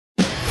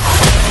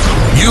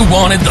you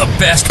wanted the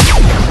best,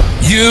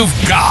 you've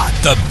got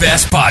the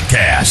best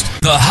podcast,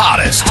 the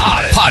hottest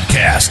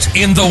podcast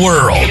in the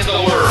world.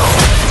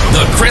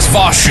 The Chris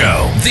Voss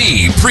Show,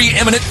 the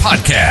preeminent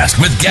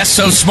podcast with guests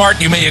so smart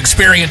you may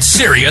experience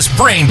serious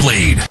brain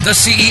bleed. The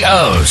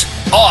CEOs,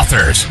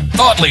 authors,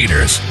 thought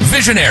leaders,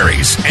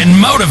 visionaries, and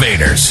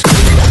motivators.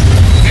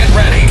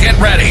 Get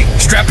ready.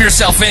 Strap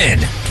yourself in.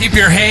 Keep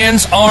your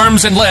hands,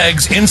 arms, and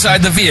legs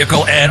inside the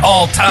vehicle at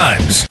all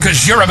times,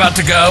 because you're about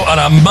to go on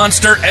a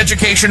monster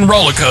education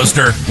roller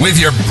coaster with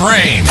your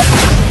brain.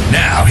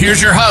 Now,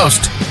 here's your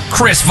host,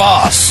 Chris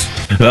Voss.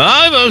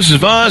 I'm Chris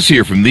Voss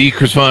here from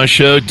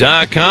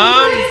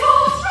thechrisvossshow.com.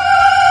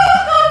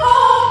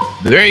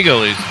 There you go,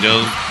 ladies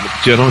and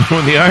gentlemen.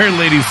 When the Iron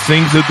Lady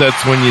sings it,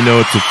 that's when you know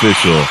it's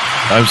official.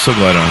 I'm so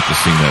glad I don't have to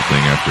sing that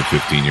thing after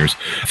 15 years.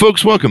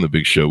 Folks, welcome to the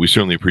big show. We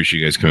certainly appreciate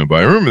you guys coming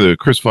by. Remember, the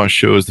Chris Voss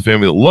Show is the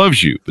family that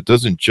loves you, but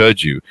doesn't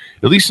judge you,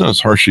 at least not as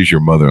harshly as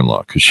your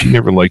mother-in-law, because she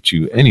never liked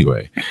you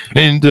anyway.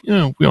 And,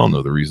 we all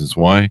know the reasons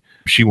why.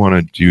 She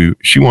wanted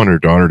her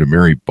daughter to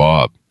marry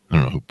Bob. I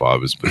don't know who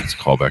Bob is, but it's a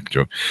callback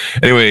joke.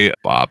 Anyway,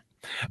 Bob.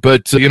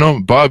 But,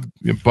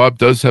 Bob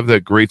does have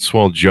that great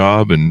swell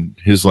job, and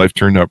his life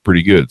turned out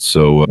pretty good.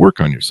 So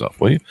work on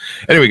yourself, will you?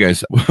 Anyway,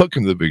 guys,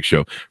 welcome to the big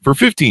show. For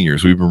 15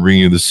 years, we've been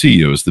bringing you the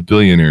CEOs, the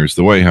billionaires,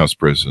 the White House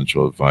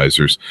presidential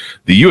advisors,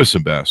 the U.S.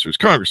 ambassadors,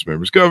 Congress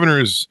members,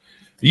 governors,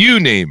 you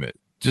name it.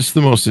 Just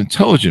the most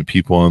intelligent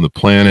people on the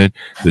planet,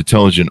 the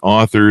intelligent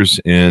authors,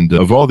 and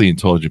of all the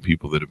intelligent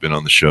people that have been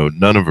on the show,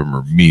 none of them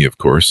are me, of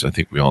course. I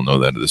think we all know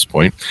that at this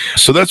point.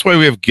 So that's why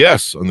we have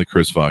guests on the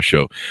Chris Voss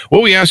Show.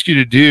 What we ask you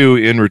to do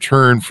in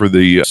return for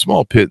the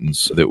small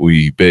pittance that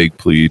we beg,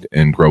 plead,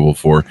 and grovel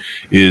for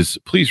is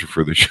please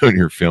refer the show to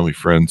your family,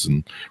 friends,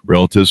 and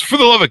relatives. For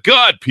the love of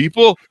God,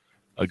 people!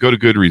 Go to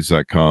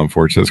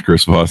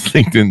goodreads.com/Chris Voss,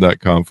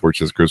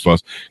 LinkedIn.com/Chris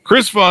Voss,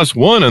 Chris Voss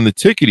 1 on the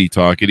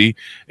tickety-talkety,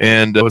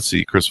 and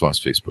Chris Voss,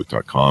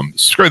 Facebook.com.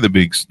 Subscribe to the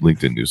big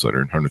LinkedIn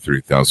newsletter and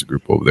 130,000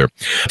 group over there.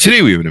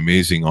 Today we have an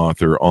amazing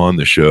author on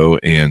the show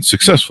and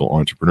successful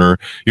entrepreneur.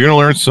 You're going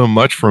to learn so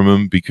much from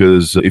him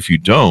because if you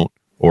don't,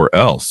 or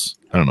else,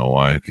 I don't know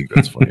why I think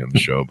that's funny on the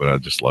show, but I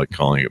just like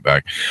calling it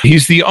back.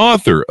 He's the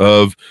author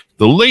of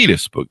the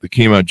latest book that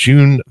came out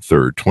June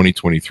 3rd,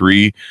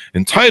 2023,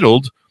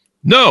 entitled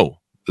No!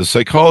 The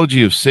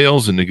Psychology of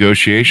Sales and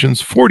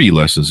Negotiations, 40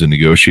 Lessons in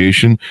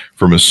Negotiation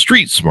from a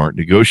Street Smart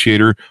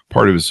Negotiator,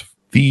 part of his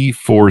The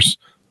Force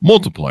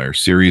Multiplier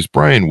Series.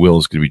 Brian Will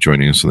is going to be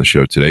joining us on the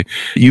show today.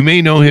 You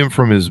may know him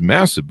from his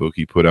massive book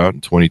he put out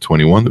in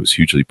 2021 that was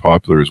hugely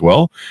popular as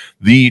well.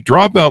 The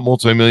Dropout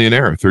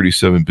Multimillionaire,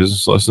 37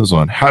 Business Lessons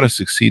on How to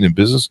Succeed in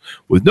Business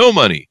with No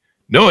Money,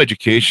 No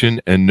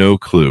Education, and No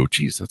Clue.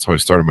 Geez, that's how I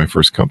started my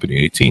first company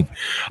at 18.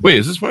 Wait,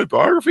 is this my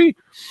biography?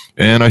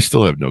 And I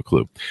still have no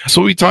clue.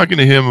 So we'll be talking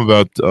to him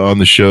about on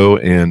the show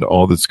and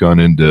all that's gone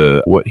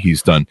into what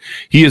he's done.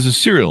 He is a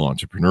serial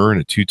entrepreneur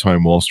and a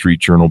 2-time Wall Street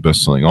Journal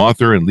bestselling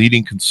author and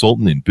leading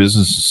consultant in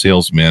business and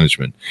sales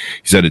management.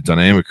 He's had a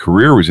dynamic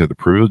career where he's had the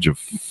privilege of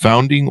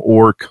founding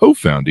or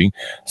co-founding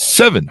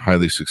 7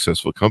 highly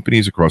successful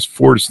companies across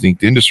 4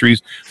 distinct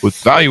industries with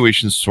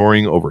valuations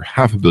soaring over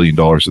 $500 million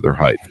at their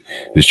height.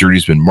 His journey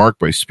has been marked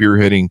by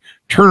spearheading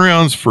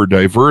turnarounds for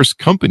diverse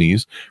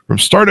companies from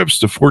startups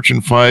to Fortune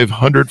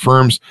 500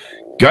 firms,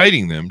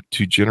 guiding them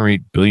to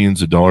generate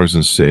billions of dollars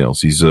in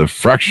sales. He's a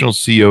fractional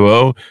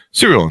COO,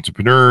 serial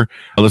entrepreneur,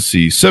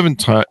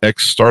 7x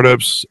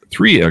startups,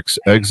 3x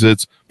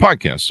exits,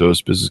 podcast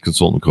host, business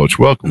consultant, coach.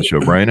 Welcome to the show,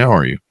 Brian. How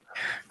are you?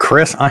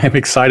 Chris, I am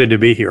excited to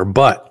be here,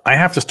 but I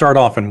have to start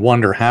off and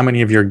wonder how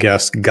many of your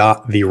guests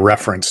got the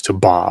reference to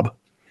Bob.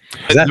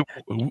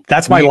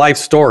 That's my life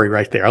story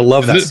right there. I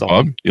love that song.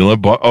 Bob? You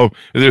love Bob? Oh,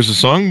 there's a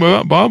song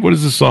about Bob? What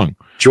is the song?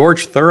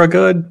 George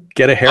Thorogood,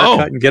 get a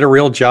haircut and get a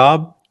real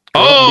job. Be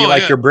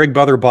like your big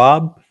brother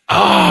Bob.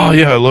 Oh,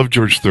 yeah, I love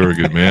George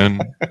Thorogood,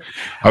 man.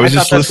 I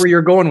thought that's where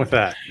you're going with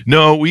that.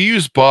 No, we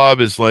use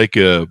Bob as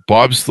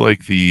Bob's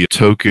like the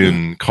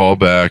token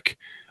callback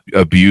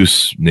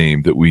abuse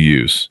name that we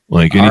use.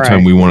 Like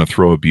anytime we want to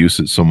throw abuse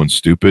at someone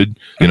stupid,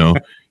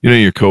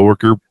 your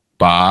coworker,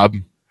 Bob,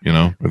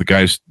 or the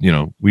guys,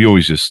 we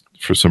always just,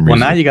 for some reason.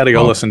 Well, now you got to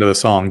go listen to the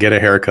song "Get a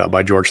Haircut"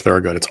 by George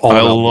Thorogood. It's all. I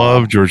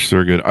love George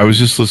Thorogood. I was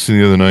just listening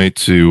the other night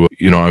to,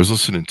 I was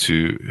listening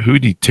to, who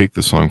did he take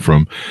the song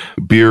from?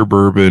 Beer,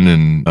 bourbon,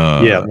 and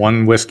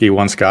 1 whiskey,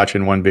 1 scotch,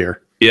 and 1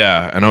 beer.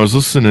 Yeah, and I was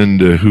listening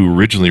to who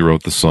originally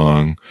wrote the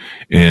song,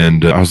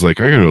 and I was like,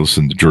 I gotta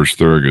listen to George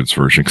Thorogood's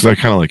version because I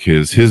kind of like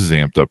his. His is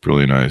amped up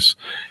really nice,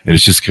 and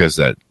it's just because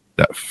that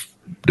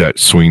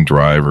swing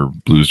drive or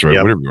blues drive,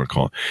 whatever you want to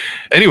call it.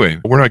 Anyway,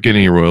 we're not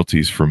getting any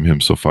royalties from him,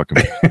 so fuck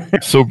him.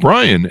 So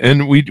Brian,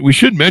 and we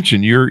should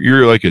mention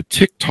you're like a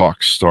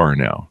TikTok star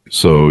now,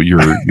 so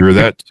you're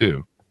that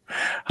too.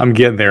 I'm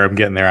getting there.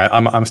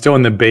 I'm still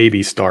in the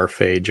baby star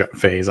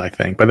phase, I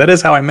think, but that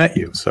is how I met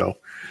you. So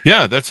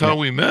Yeah, that's how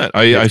we met.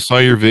 I saw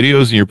your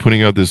videos and you're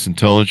putting out this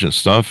intelligent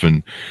stuff,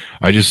 and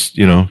I just,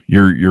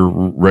 you're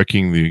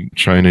wrecking the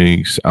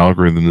Chinese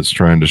algorithm that's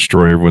trying to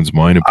destroy everyone's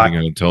mind and putting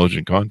out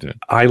intelligent content.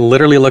 I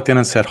literally looked in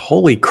and said,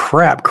 holy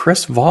crap,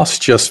 Chris Voss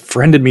just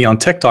friended me on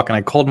TikTok, and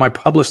I called my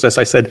publicist.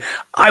 I said,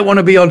 I want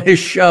to be on his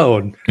show,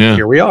 and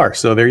here we are.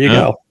 So there you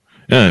go.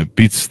 Yeah, it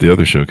beats the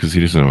other show because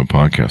he doesn't have a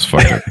podcast.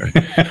 Fuck that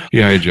guy. He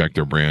hijacked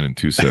their brand in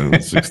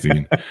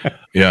 2016.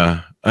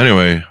 Yeah.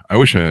 Anyway, I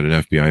wish I had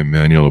an FBI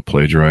manual to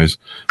plagiarize,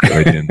 but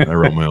I didn't. I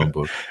wrote my own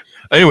book.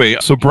 Anyway,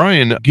 so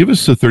Brian, give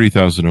us a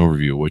 30,000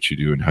 overview of what you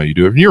do and how you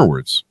do it in your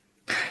words.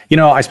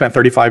 I spent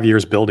 35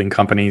 years building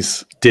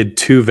companies, did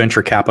 2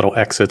 venture capital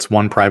exits,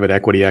 1 private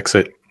equity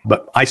exit,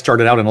 but I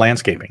started out in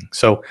landscaping.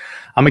 So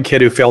I'm a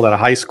kid who failed out of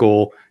high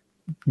school,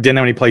 didn't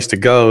have any place to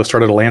go,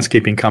 started a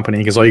landscaping company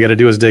because all you got to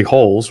do is dig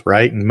holes,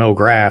 right, and mow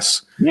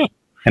grass. Yeah.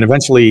 And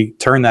eventually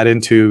turned that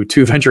into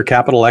 2 venture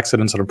capital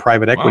exits and a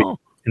private equity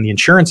in the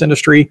insurance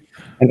industry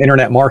and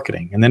internet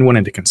marketing. And then went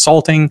into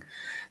consulting,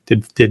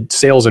 did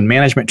sales and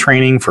management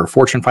training for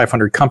Fortune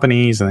 500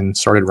 companies, and then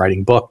started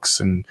writing books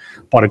and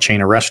bought a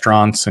chain of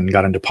restaurants and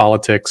got into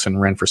politics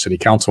and ran for city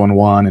council and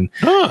won. And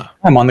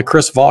I'm on the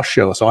Chris Voss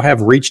Show. So I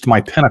have reached my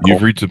pinnacle.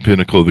 You've reached the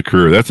pinnacle of the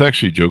career. That's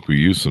actually a joke we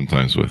use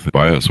sometimes with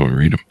bios when we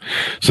read them.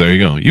 So there you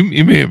go.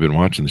 You may have been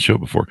watching the show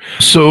before.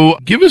 So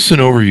give us an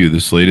overview of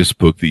this latest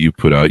book that you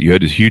put out. You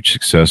had a huge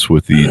success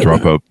with the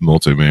Dropout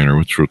Multimillionaire,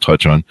 which we'll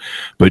touch on.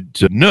 But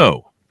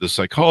The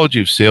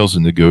Psychology of Sales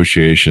and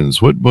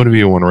Negotiations. What motivated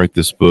you want to write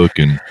this book,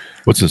 and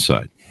what's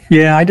inside?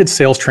 Yeah, I did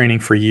sales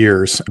training for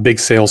years, big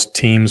sales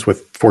teams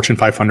with Fortune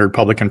 500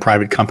 public and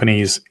private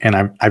companies. And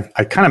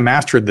I kind of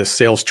mastered this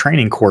sales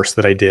training course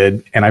that I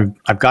did, and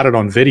I've got it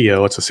on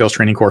video. It's a sales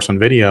training course on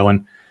video.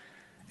 And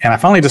I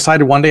finally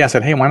decided one day, I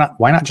said, hey,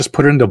 why not just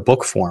put it into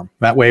book form?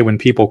 That way, when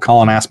people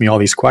call and ask me all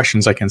these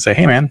questions, I can say,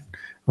 hey, man,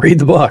 read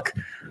the book.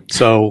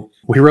 So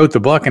we wrote the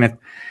book, and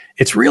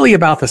it's really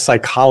about the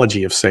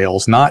psychology of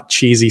sales, not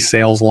cheesy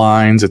sales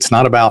lines. It's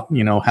not about,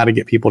 how to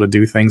get people to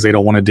do things they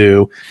don't want to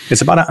do.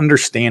 It's about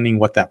understanding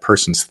what that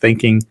person's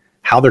thinking,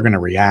 how they're going to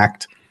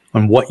react,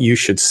 and what you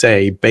should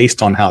say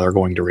based on how they're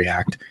going to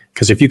react.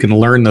 Because if you can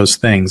learn those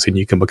things, then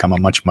you can become a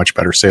much, much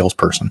better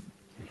salesperson.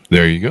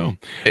 There you go.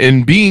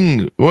 And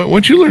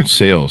once you learn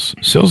sales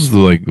is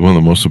one of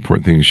the most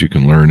important things you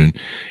can learn.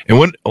 And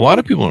what a lot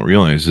of people don't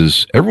realize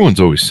is everyone's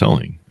always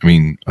selling. I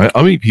mean,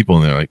 I'll meet people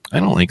and they're like, I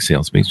don't like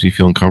sales. It makes me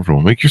feel uncomfortable.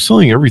 I'm like, you're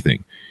selling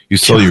everything. You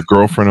sell your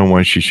girlfriend on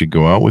why she should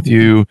go out with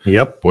you.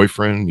 Yep.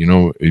 Boyfriend,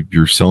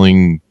 you're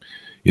selling,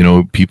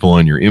 people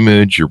on your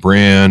image, your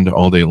brand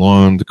all day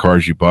long, the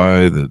cars you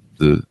buy,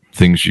 the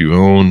things you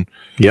own.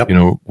 Yep.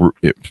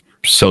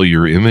 Sell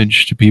your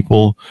image to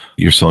people.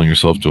 You're selling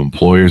yourself to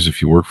employers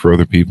if you work for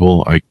other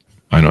people. I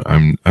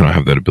don't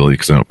have that ability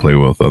because I don't play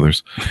well with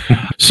others.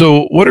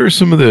 So what are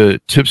some of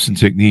the tips and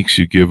techniques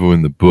you give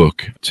in the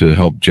book to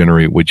help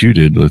generate what you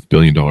did with $1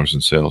 billion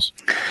in sales?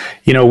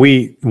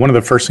 One of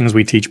the first things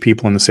we teach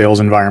people in the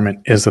sales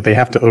environment is that they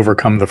have to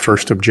overcome the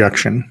first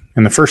objection.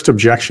 And the first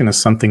objection is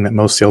something that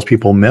most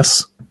salespeople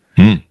miss,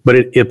 but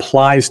it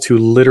applies to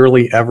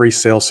literally every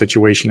sales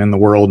situation in the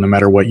world, no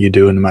matter what you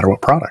do and no matter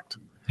what product.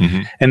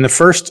 Mm-hmm. And the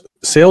first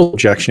sales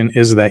objection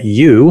is that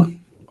you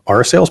are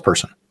a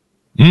salesperson.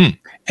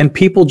 And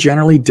people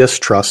generally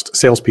distrust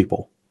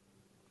salespeopeople.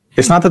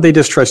 It's not that they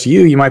distrust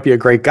you. You might be a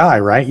great guy,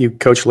 right? You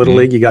coach Little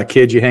League, you got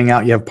kids, you hang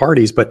out, you have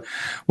parties. But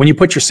when you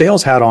put your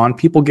sales hat on,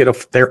 people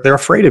they're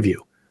afraid of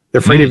you. They're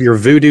afraid of your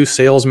voodoo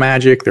sales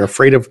magic. They're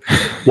afraid of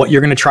what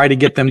you're going to try to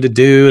get them to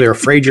do. They're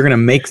afraid you're going to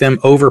make them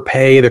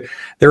overpay.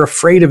 They're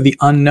afraid of the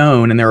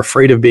unknown, and they're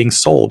afraid of being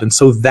sold. And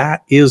so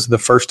that is the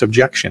first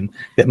objection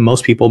that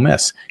most people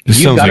miss.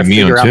 This sounds like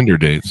me on Tinder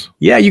dates.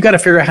 Yeah, you got to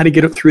figure out how to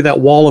get through that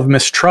wall of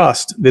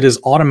mistrust that is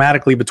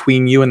automatically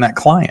between you and that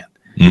client.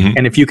 Mm-hmm.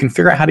 And if you can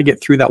figure out how to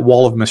get through that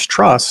wall of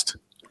mistrust,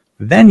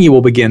 then you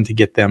will begin to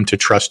get them to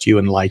trust you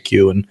and like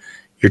you, and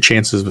your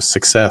chances of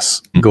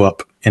success go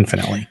up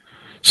infinitely.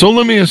 So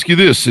let me ask you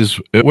this,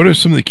 what are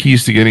some of the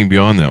keys to getting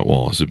beyond that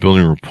wall? Is it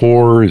building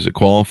rapport? Is it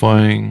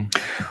qualifying?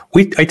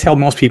 I tell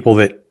most people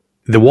that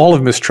the wall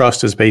of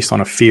mistrust is based on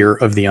a fear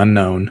of the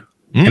unknown,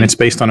 and it's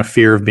based on a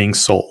fear of being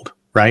sold,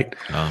 right?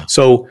 Oh.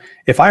 So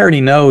if I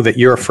already know that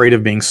you're afraid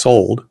of being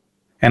sold,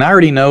 and I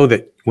already know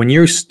that when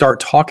you start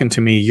talking to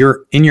me,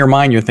 in your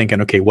mind, you're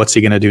thinking, okay, what's he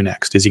going to do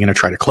next? Is he going to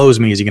try to close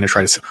me? Is he going to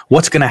try to,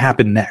 what's going to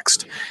happen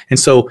next? And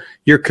so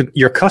your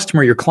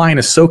customer, your client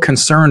is so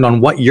concerned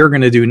on what you're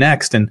going to do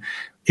next. And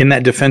in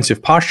that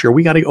defensive posture,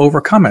 we got to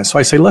overcome it. So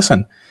I say,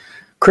 listen,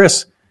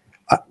 Chris,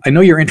 I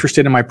know you're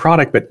interested in my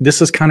product, but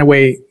this is kind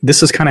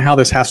of how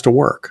this has to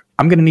work.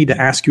 I'm going to need to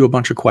ask you a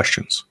bunch of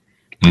questions.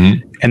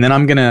 Mm-hmm. And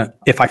then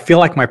if I feel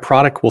like my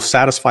product will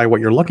satisfy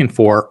what you're looking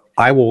for,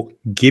 I will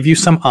give you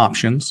some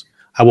options.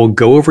 I will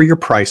go over your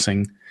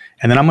pricing,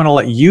 and then I'm going to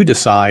let you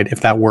decide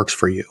if that works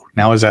for you.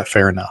 Now, is that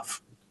fair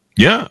enough?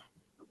 Yeah.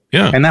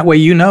 Yeah. And that way,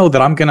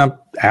 that I'm going to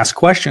ask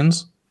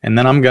questions, and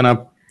then I'm going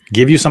to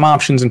give you some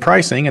options and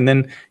pricing, and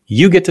then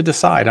you get to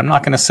decide. I'm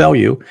not going to sell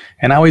you.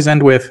 And I always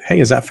end with,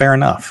 hey, is that fair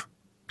enough?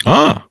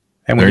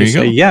 And And when you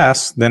say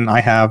yes, then I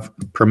have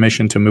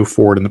permission to move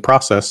forward in the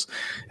process.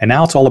 And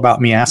now it's all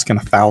about me asking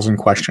 1,000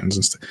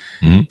 questions.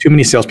 Too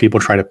many salespeople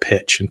try to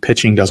pitch, and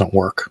pitching doesn't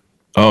work.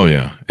 Oh,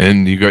 yeah.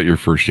 And you got your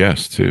first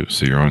yes, too.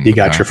 So you're on. You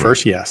got your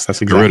first yes.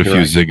 That's exactly right. I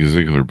read a few Zig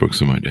Ziglar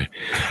books in my day.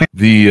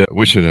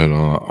 Wish I had an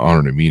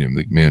honor to meet him.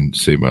 The man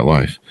saved my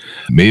life,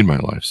 made my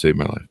life, saved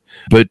my life.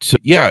 But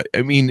yeah,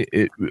 I mean,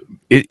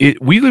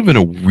 we live in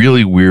a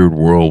really weird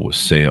world with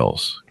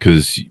sales,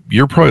 because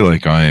you're probably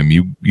like I am.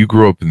 You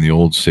grew up in the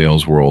old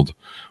sales world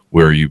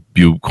where you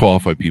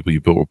qualify people,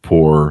 you build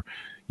rapport,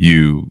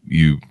 you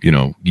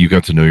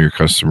got to know your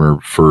customer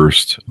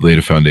first, laid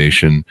a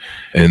foundation,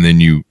 and then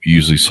you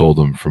usually sold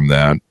them from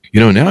that.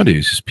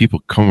 Nowadays, just people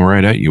come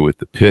right at you with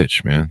the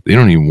pitch, man. They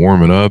don't even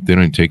warm it up. They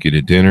don't even take you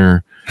to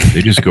dinner.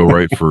 They just go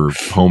right for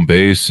home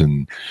base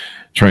and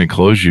try and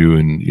close you.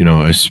 And,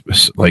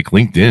 it's like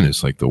LinkedIn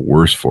is like the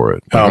worst for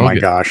it. Oh my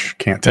gosh.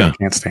 Can't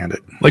stand it.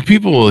 Like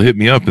people will hit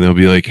me up and they'll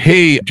be like,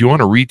 hey, do you want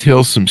to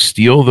retail some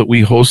steel that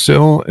we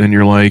wholesale? And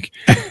you're like,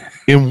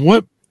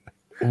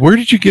 where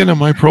did you get on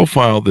my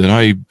profile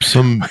that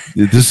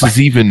this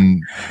is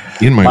even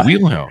in my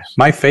wheelhouse?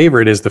 My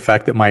favorite is the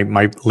fact that my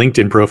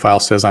LinkedIn profile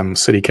says I'm a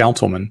city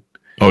councilman.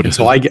 Oh,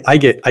 so I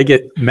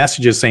get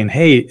messages saying,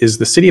 hey, is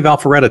the city of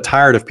Alpharetta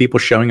tired of people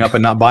showing up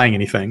and not buying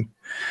anything?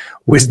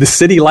 Would the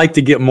city like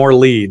to get more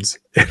leads?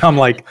 And I'm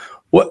like,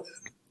 what?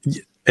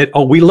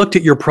 We looked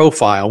at your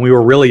profile and we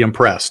were really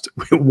impressed.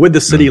 Would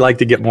the city like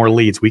to get more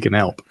leads? We can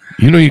help.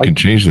 You can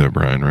change that,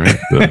 Brian, right?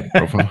 The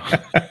profile.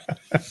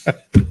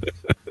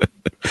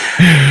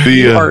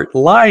 You are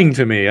lying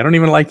to me. I don't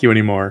even like you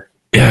anymore.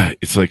 Yeah,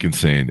 it's like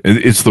insane.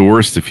 It's the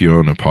worst if you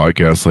own a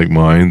podcast like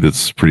mine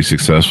that's pretty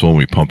successful and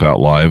we pump out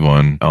live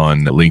on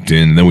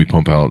LinkedIn, and then we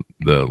pump out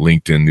the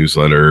LinkedIn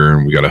newsletter,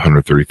 and we got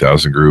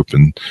 130,000 group,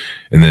 and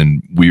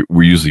then we're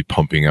usually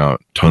pumping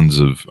out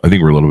tons of, I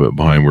think we're a little bit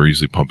behind, we're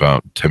usually pump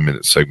out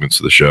 10-minute segments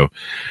of the show.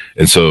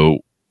 And so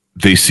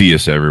they see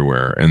us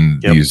everywhere.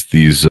 And these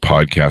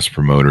podcast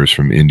promoters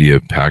from India,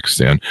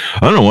 Pakistan, I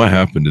don't know what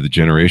happened to the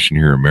generation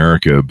here in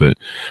America, but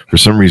for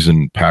some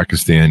reason,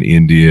 Pakistan,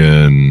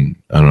 India, and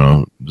I don't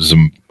know,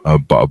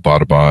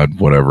 Abbottabad,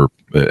 whatever,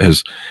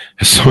 has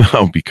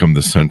somehow become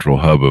the central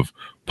hub of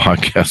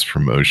podcast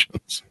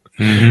promotions.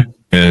 Mm-hmm.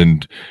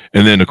 And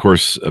then of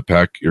course,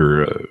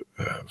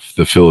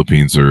 the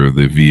Philippines or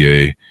the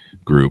VA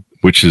group,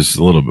 which is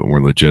a little bit more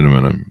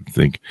legitimate, I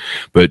think.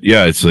 But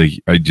yeah, it's like,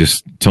 I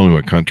just tell me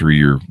what country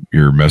you're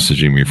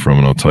messaging me from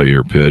and I'll tell you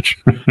your pitch.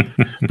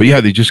 But yeah,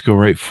 they just go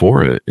right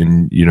for it.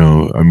 And,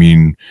 I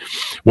mean,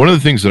 one of the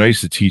things that I used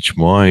to teach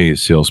my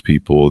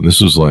salespeople, and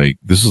this is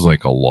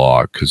like a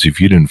law, because if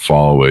you didn't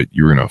follow it,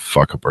 you were going to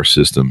fuck up our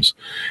systems.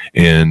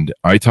 And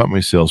I taught my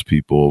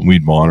salespeople, and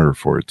we'd monitor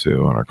for it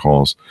too on our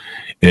calls.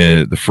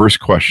 And the first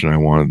question I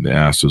wanted to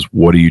ask was,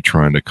 what are you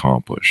trying to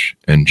accomplish?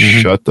 And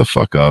shut the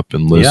fuck up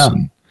and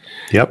listen.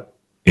 Yep.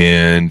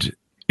 And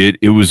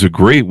it was a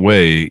great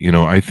way.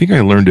 I think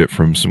I learned it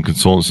from some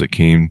consultants that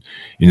came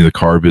into the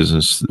car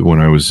business when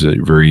I was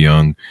very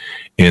young.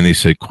 And they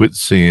said, quit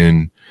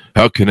saying,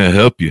 how can I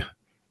help you?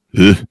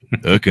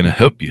 How can I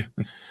help you?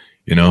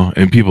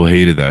 And people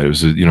hated that. It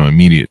was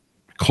immediate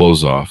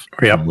close off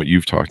from what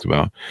you've talked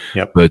about.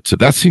 Yep. But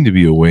that seemed to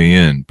be a way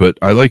in. But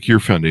I like your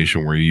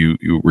foundation where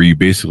you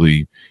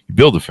basically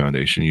build a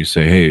foundation. You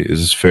say, hey, is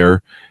this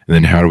fair? And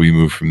then how do we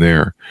move from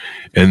there?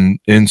 And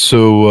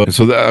so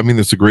that, I mean,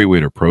 that's a great way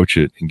to approach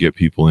it and get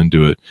people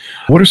into it.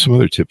 What are some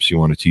other tips you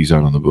want to tease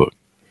out on the book?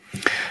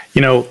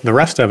 The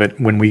rest of it,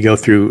 when we go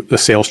through the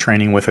sales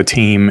training with a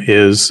team,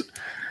 is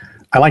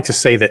I like to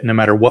say that no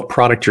matter what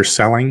product you're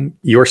selling,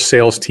 your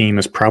sales team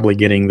is probably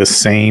getting the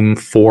same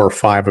 4 or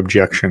 5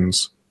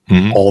 objections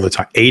all the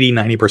time, 80,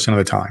 90% of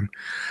the time.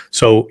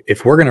 So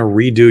if we're going to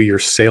redo your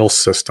sales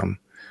system,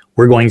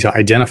 we're going to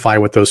identify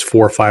what those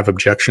 4 or 5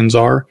 objections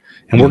are,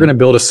 and we're going to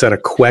build a set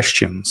of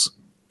questions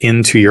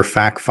into your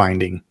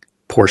fact-finding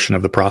portion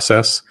of the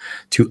process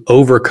to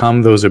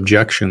overcome those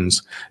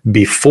objections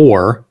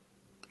before,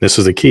 this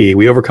is the key,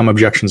 we overcome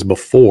objections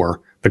before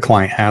the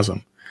client has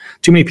them.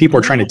 Too many people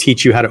are trying to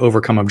teach you how to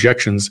overcome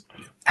objections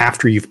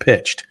after you've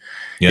pitched.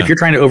 Yeah. If you're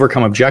trying to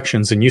overcome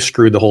objections, then you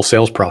screwed the whole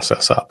sales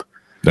process up.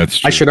 That's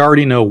true. I should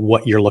already know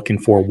what you're looking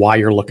for, why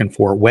you're looking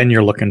for it, when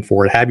you're looking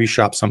for it. Have you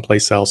shopped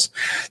someplace else?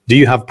 Do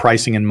you have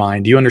pricing in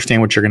mind? Do you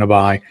understand what you're going to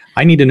buy?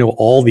 I need to know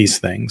all these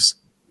things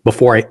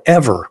before I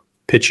ever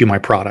pitch you my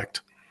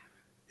product.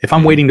 If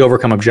I'm waiting to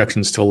overcome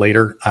objections till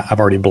later, I've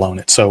already blown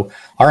it. So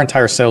our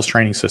entire sales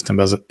training system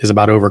is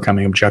about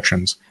overcoming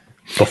objections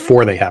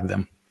before they have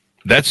them.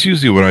 That's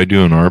usually what I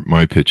do in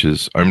my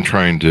pitches. I'm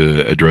trying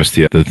to address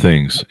the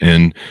things.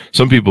 And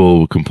some people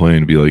will complain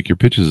and be like, your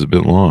pitch is a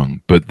bit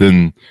long. But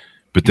then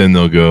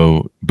they'll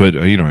go, but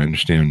I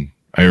understand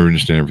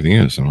everything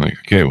is. I'm like,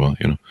 okay, well,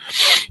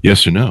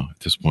 yes or no at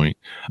this point.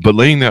 But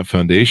laying that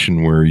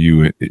foundation where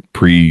you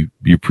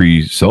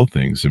pre-sell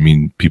things, I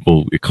mean,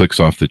 it clicks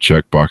off the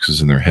check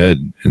boxes in their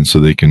head, and so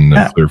they can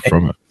clear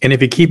from it. And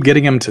if you keep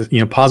getting them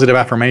to, positive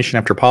affirmation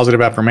after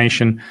positive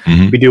affirmation,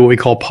 we do what we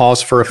call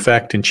pause for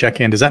effect and check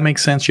in. Does that make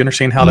sense? You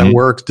understand how that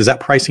works? Does that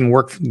pricing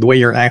work the way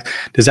you're act?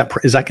 Is that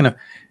going to,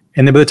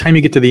 and then by the time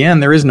you get to the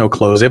end, there is no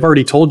close. They've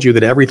already told you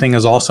that everything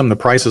is awesome. The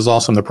price is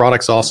awesome. The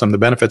product's awesome. The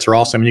benefits are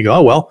awesome. And you go,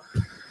 oh, well,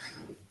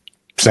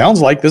 sounds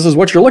like this is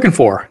what you're looking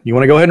for. You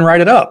want to go ahead and write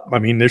it up. I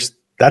mean,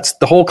 that's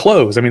the whole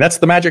close. I mean, that's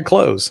the magic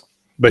close.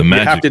 But you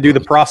have to do the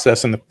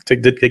process and to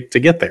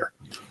get there.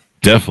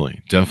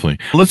 Definitely.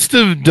 Let's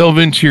delve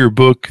into your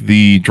book,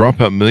 The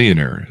Dropout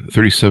Millionaire,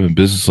 37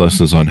 Business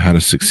Lessons on How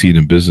to Succeed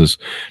in Business.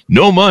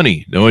 No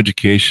money, no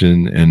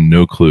education, and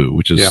no clue,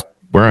 which is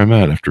where I'm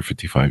at after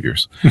 55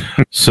 years.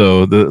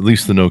 So at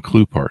least the no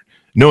clue part.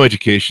 No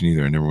education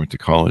either. I never went to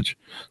college.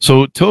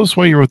 So tell us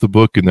why you wrote the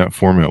book in that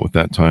format with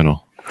that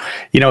title.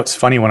 It's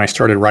funny, when I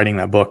started writing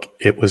that book,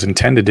 it was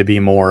intended to be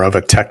more of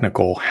a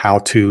technical how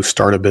to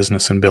start a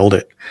business and build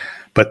it.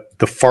 But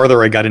the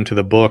farther I got into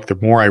the book, the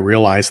more I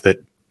realized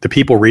that the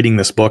people reading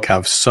this book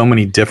have so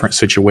many different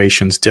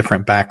situations,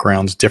 different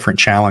backgrounds, different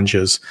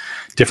challenges,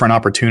 different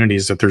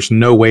opportunities, that there's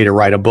no way to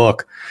write a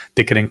book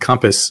that could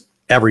encompass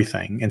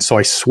everything. And so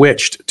I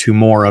switched to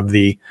more of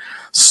the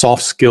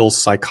soft skills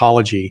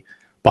psychology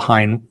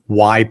behind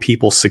why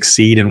people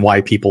succeed and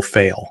why people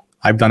fail.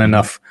 I've done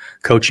enough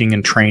coaching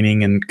and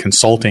training and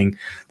consulting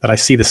that I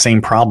see the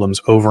same problems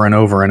over and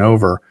over and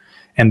over.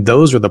 And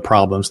those are the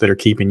problems that are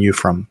keeping you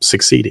from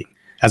succeeding.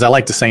 As I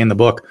like to say in the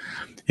book,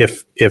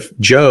 if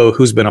Joe,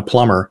 who's been a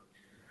plumber,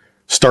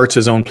 starts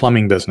his own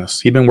plumbing business,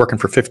 he'd been working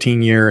for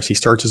 15 years, he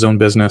starts his own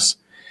business,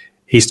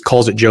 he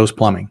calls it Joe's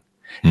Plumbing.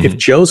 If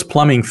Joe's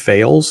Plumbing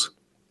fails,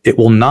 it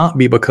will not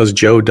be because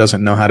Joe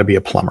doesn't know how to be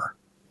a plumber.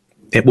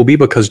 It will be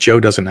because Joe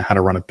doesn't know how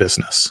to run a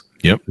business.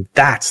 Yep.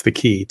 That's the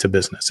key to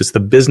business. It's the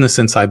business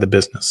inside the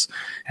business.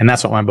 And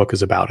that's what my book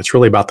is about. It's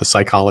really about the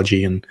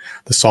psychology and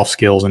the soft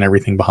skills and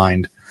everything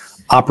behind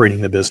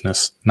operating the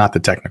business, not the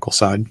technical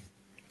side.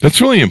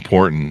 That's really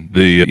important.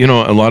 A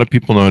lot of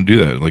people know how to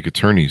do that. Like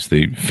attorneys,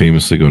 they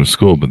famously go to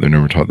school, but they're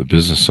never taught the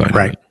business side of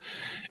it.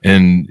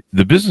 And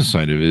the business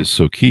side of it is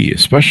so key,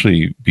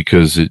 especially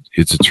because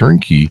it's a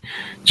turnkey,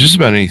 just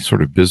about any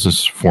sort of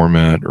business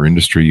format or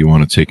industry you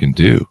want to take and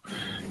do.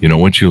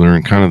 Once you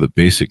learn kind of the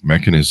basic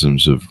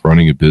mechanisms of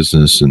running a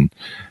business and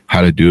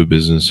how to do a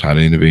business, how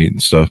to innovate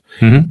and stuff,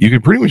 you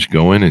can pretty much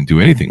go in and do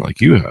anything like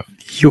you have.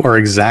 You are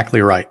exactly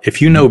right. If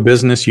you know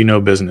business, you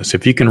know business.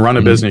 If you can run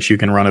a business, you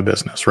can run a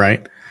business,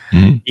 right?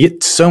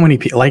 So many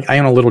people, like I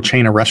own a little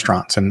chain of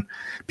restaurants, and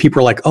people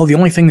are like, oh, the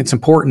only thing that's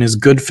important is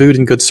good food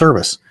and good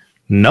service.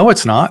 No,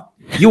 it's not.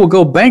 You will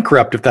go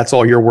bankrupt if that's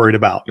all you're worried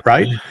about,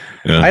 right?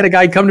 I had a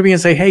guy come to me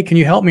and say, hey, can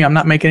you help me? I'm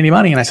not making any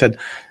money. And I said,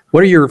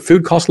 what are your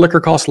food costs,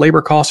 liquor costs,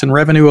 labor costs, and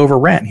revenue over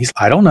rent? He's,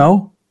 I don't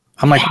know.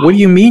 I'm like, what do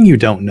you mean you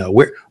don't know?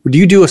 Where do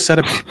you do a set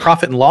of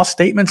profit and loss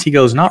statements? He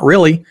goes, not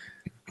really.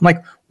 I'm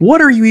like, what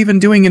are you even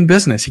doing in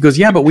business? He goes,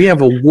 yeah, but we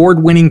have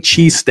award-winning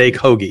cheesesteak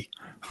hoagie.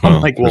 I'm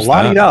like, well,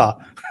 la-di-da.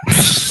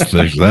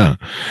 There's that.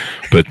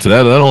 But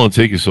that'll only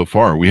take you so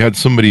far. We had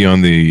somebody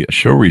on the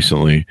show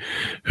recently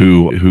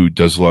who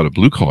does a lot of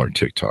blue-collar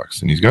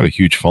TikToks, and he's got a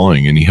huge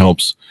following, and he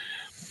helps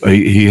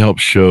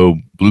show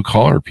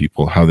blue-collar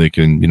people how they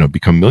can,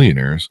 become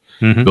millionaires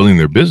building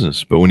their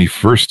business. But when he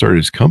first started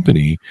his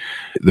company,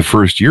 the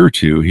first year or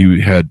two,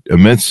 he had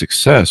immense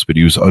success, but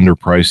he was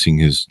underpricing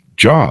his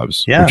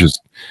jobs, which is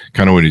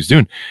kind of what he's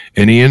doing.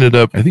 And he ended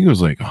up, I think it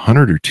was like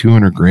 100 or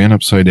 200 grand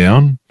upside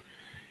down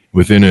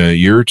within a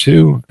year or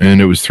two,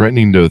 and it was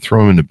threatening to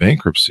throw him into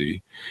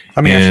bankruptcy.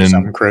 Let me ask you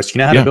something, Chris. You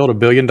know how to build $1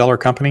 billion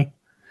company?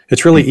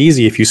 It's really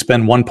easy if you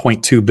spend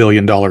 $1.2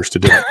 billion to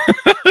do it.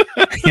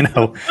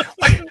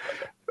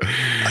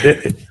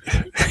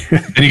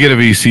 And you get a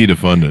VC to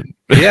fund it.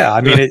 Yeah, I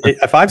mean,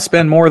 if I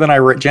spend more than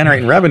I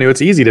generate in revenue,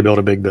 it's easy to build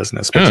a big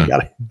business. But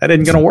that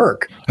isn't going to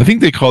work. I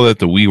think they call that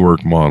the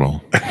WeWork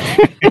model.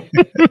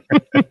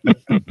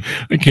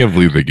 I can't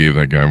believe they gave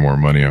that guy more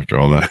money after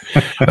all that.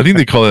 I think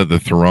they call it the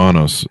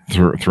Theranos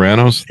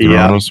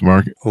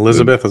market.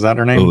 Elizabeth, is that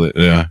her name?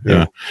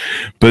 Yeah.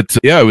 But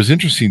it was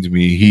interesting to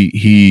me.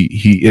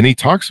 He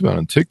talks about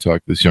on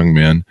TikTok, this young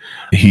man,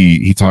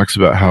 he talks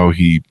about how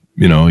he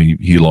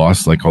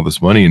lost like all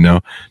this money,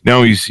 and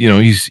now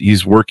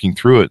he's working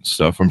through it and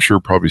stuff. I'm sure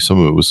probably some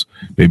of it was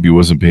maybe he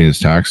wasn't paying his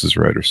taxes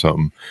right or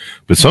something,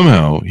 but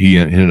somehow he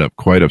ended up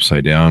quite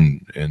upside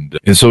down, and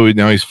so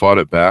now he's fought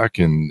it back,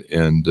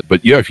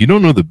 but if you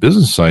don't know the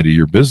business side of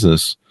your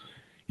business,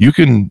 you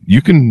can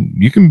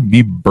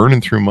be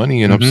burning through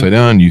money and upside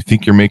down. You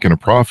think you're making a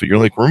profit. You're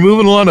like, we're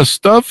moving a lot of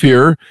stuff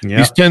here. Yep.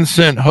 These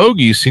 10-cent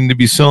hoagies seem to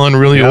be selling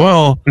really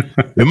well.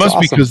 It must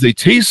be because they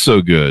taste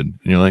so good. And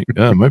you're like,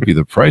 it might be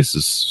the price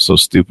is so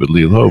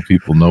stupidly low.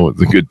 People know what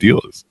the good deal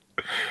is.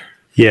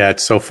 Yeah,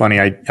 it's so funny.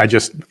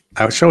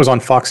 Our show was on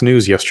Fox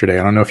News yesterday.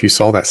 I don't know if you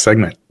saw that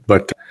segment,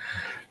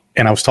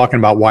 and I was talking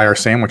about why our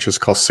sandwiches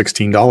cost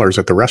 $16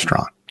 at the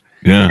restaurant.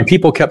 Yeah. And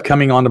people kept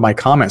coming onto my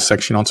comment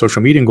section on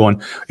social media and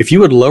going, if you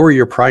would lower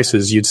your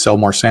prices, you'd sell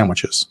more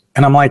sandwiches.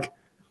 And I'm like,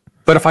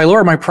 but if I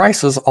lower my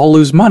prices, I'll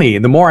lose money.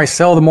 The more I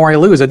sell, the more I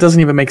lose. It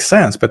doesn't even make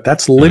sense. But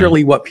that's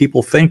literally what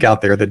people think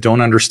out there that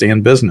don't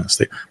understand business.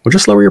 Well,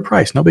 just lower your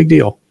price. No big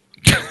deal.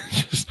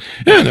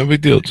 No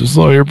big deal. Just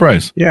lower your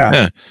price.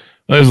 Yeah.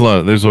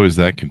 There's always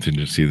that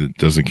contingency that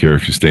doesn't care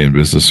if you stay in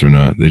business or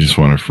not. They just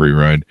want a free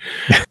ride.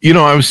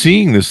 I was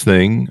seeing this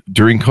thing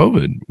during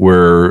COVID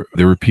where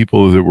there were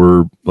people that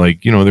were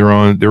like,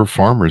 there were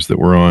farmers that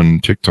were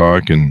on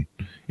TikTok and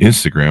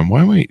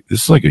Instagram.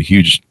 This is like a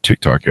huge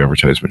TikTok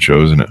advertisement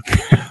show, isn't it?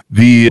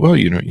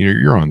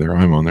 You're on there.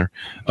 I'm on there.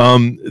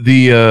 And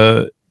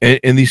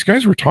these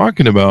guys were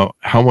talking about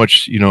how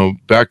much,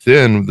 back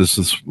then, this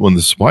is when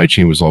the supply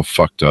chain was all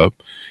fucked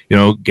up,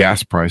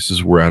 gas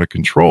prices were out of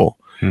control.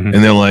 Mm-hmm.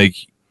 And they're like,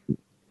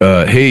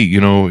 hey,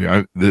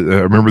 I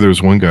remember there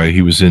was one guy,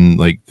 he was in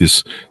like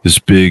this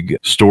big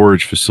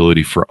storage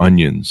facility for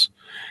onions.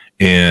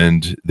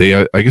 And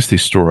I guess they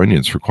store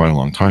onions for quite a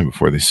long time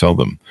before they sell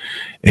them.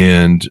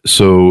 And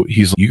so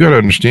he's like, you got to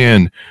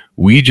understand,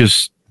 we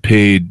just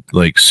paid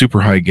like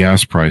super high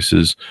gas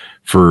prices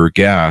for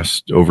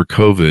gas over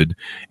COVID,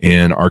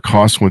 and our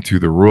costs went through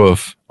the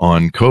roof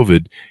on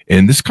COVID.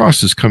 And this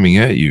cost is coming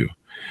at you.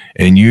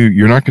 And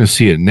you're not going to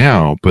see it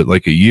now, but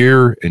like a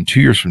year and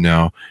 2 years from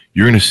now,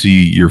 you're going to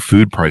see your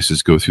food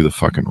prices go through the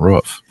fucking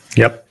roof.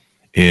 Yep.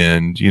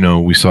 And,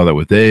 we saw that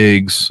with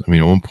eggs. I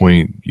mean, at one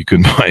point you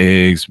couldn't buy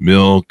eggs,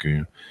 milk,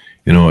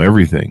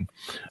 everything.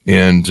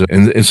 And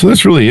so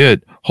that's really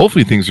it.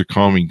 Hopefully things are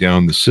calming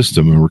down the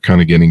system and we're kind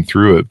of getting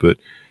through it. But,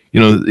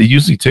 it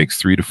usually takes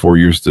 3 to 4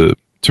 years to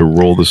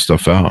roll this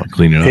stuff out,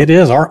 clean it up. It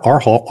is. Our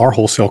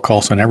wholesale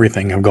costs on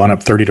everything have gone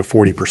up 30 to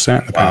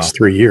 40% in the past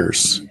 3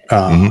 years.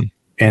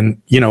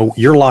 And,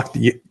 you're locked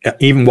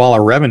even while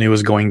our revenue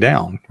is going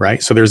down,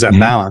 right? So there's that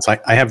balance.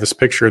 I have this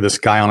picture of this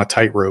guy on a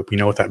tightrope,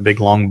 with that big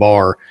long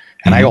bar.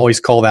 And I always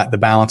call that the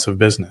balance of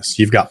business.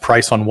 You've got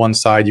price on one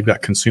side, you've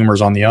got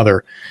consumers on the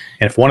other.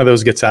 And if one of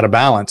those gets out of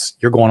balance,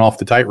 you're going off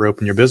the tightrope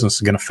and your business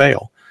is going to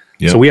fail.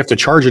 Yep. So we have to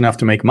charge enough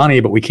to make money,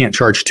 but we can't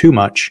charge too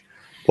much.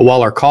 But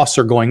while our costs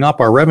are going up,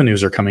 our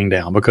revenues are coming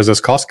down because as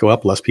costs go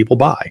up, less people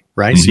buy,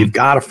 right? So you've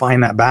got to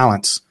find that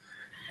balance.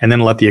 And then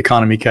let the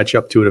economy catch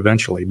up to it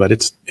eventually. But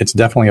it's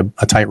definitely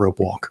a tightrope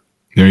walk.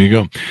 There you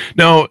go.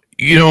 Now,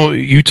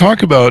 you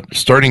talk about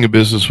starting a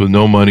business with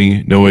no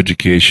money, no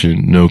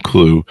education, no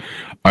clue.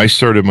 I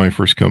started my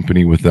first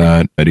company with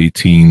that at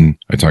 18.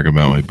 I talk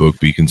about my book,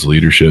 Beacons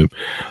Leadership.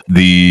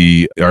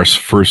 Our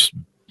first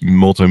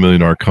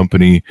multi-million-dollar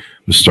company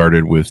was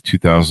started with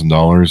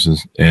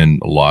 $2,000 and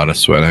a lot of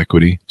sweat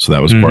equity. So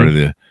that was part of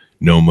the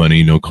no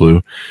money, no clue.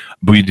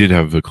 But we did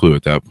have a clue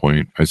at that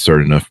point. I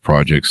started enough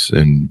projects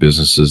and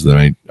businesses that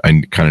I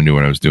kind of knew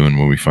what I was doing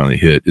when we finally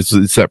hit. It's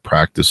that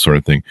practice sort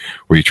of thing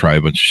where you try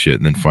a bunch of shit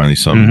and then finally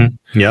something,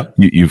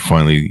 you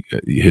finally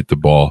hit the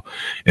ball.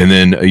 And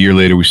then a year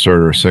later, we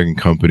started our second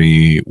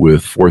company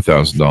with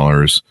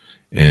 $4,000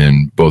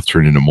 and both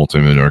turned into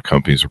multi-million-dollar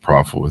companies, are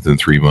profitable within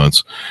 3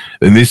 months.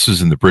 And this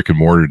is in the brick and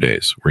mortar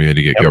days where you had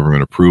to get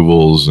government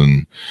approvals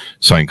and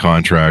sign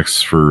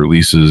contracts for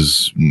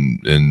leases.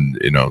 And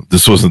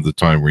this wasn't the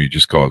time where you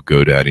just call it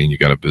GoDaddy and you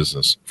got a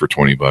business for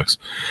 $20.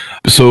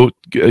 So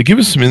give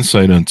us some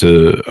insight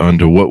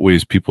onto what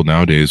ways people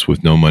nowadays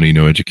with no money,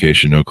 no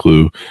education, no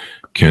clue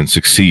can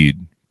succeed.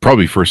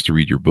 Probably first to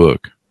read your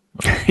book.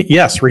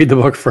 Yes, read the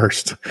book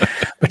first.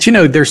 But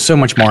there's so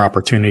much more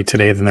opportunity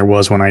today than there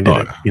was when I did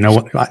it.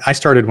 I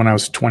started when I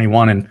was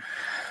 21 and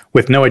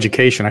with no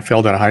education. I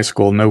failed out of high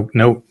school,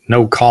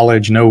 no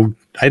college, I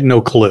had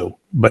no clue.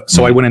 But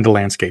so I went into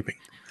landscaping.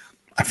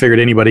 I figured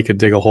anybody could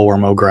dig a hole or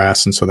mow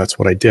grass, and so that's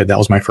what I did. That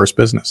was my first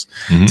business.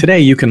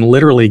 Today, you can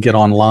literally get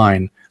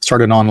online,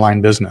 start an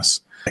online business.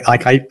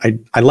 Like I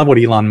love what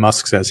Elon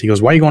Musk says. He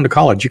goes, "Why are you going to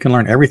college? You can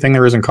learn everything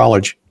there is in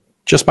college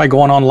just by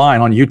going online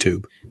on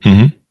YouTube."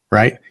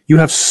 Right? You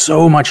have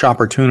so much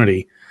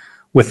opportunity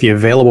with the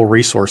available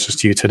resources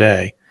to you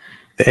today.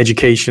 The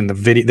education, the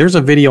video. There's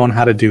a video on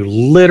how to do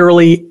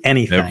literally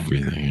anything.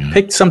 Everything. Yeah.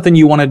 Pick something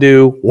you want to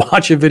do,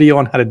 watch a video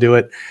on how to do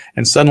it,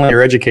 and suddenly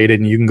you're educated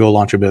and you can go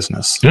launch a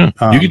business. Yeah.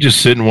 You could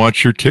just sit and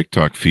watch your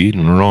TikTok feed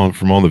and learn all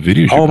from all the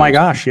videos. Oh my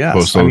gosh,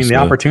 yes. I mean, the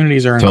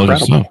opportunities are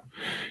incredible.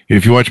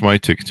 If you watch my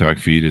TikTok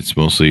feed, it's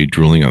mostly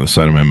drooling on the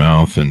side of my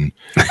mouth and,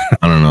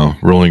 I don't know,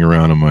 rolling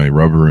around in my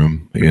rubber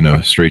room in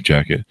a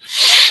straitjacket.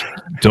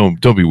 Don't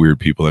be weird,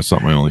 people. That's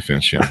not my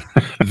OnlyFans channel.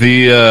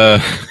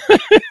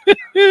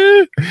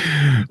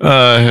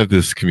 I have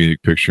this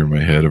comedic picture in my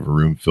head of a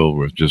room filled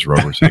with just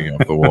rubbers hanging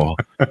off the wall.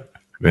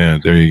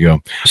 Man, there you go.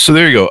 So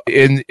there you go.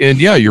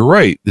 And yeah, you're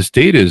right. This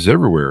data is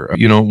everywhere.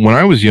 When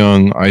I was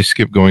young, I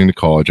skipped going to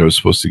college. I was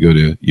supposed to go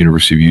to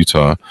University of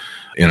Utah,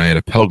 and I had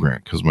a Pell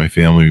Grant because my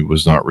family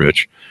was not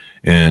rich,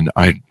 and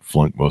I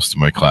flunked most of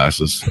my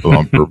classes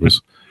on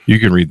purpose. You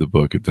can read the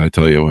book. I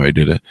tell you why I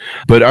did it.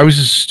 But I was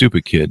just a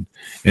stupid kid.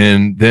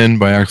 And then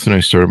by accident,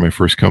 I started my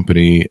first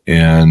company.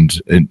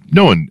 And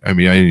no one, I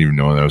didn't even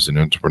know that I was an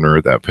entrepreneur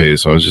at that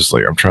pace. So I was just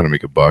like, I'm trying to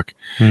make a buck.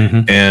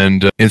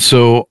 Mm-hmm. And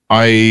so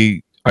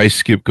I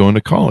skipped going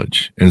to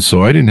college. And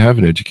so I didn't have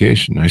an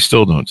education. I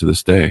still don't to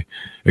this day,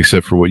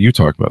 except for what you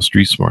talk about,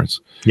 street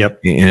smarts.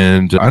 Yep.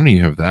 And I don't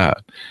even have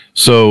that.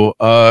 So,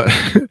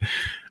 but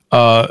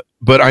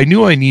I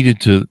knew I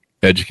needed to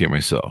educate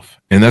myself.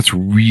 And that's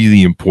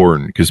really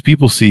important because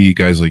people see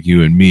guys like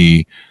you and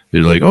me,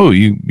 they're like, oh,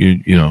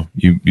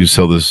 you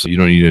sell this, you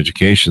don't need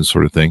education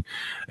sort of thing.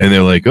 And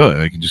they're like,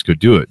 oh, I can just go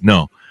do it.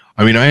 No,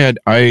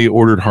 I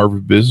ordered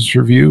Harvard Business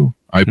Review.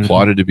 I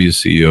plotted to be a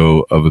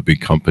CEO of a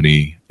big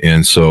company.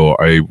 And so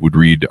I would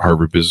read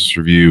Harvard Business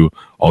Review,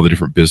 all the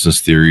different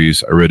business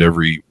theories. I read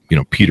every,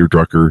 Peter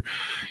Drucker,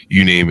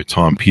 you name it,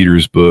 Tom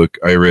Peters book.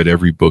 I read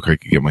every book I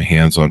could get my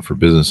hands on for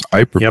business.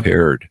 I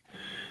prepared. Yep.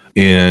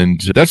 And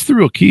that's the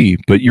real key.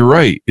 But you're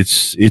right.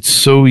 It's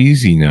so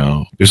easy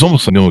now. There's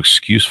almost no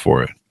excuse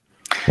for it.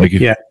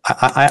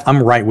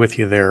 I'm right with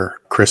you there,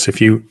 Chris.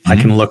 If you, I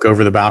can look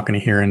over the balcony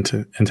here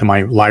into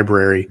my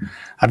library.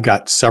 I've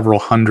got several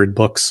hundred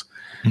books.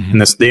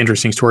 And the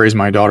interesting story is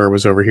my daughter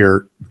was over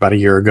here about a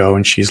year ago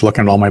and she's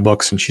looking at all my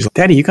books and she's like,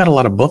 Daddy, you got a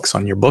lot of books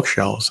on your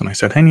bookshelves. And I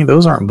said, honey,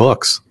 those aren't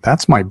books.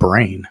 That's my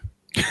brain.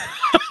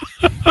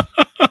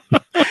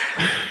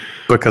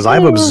 Because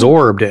I've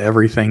absorbed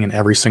everything in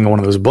every single one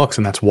of those books.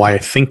 And that's why I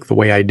think the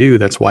way I do.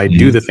 That's why I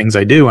do the things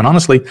I do. And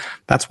honestly,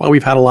 that's why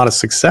we've had a lot of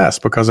success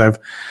because I've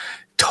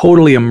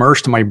totally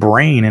immersed my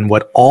brain in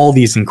what all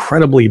these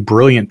incredibly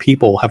brilliant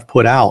people have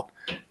put out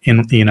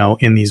in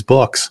these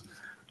books.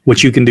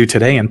 Which you can do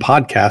today in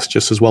podcasts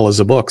just as well as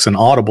the books and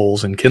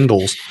Audibles and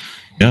Kindles.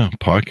 Yeah,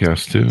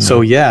 podcasts too.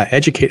 So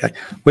educate.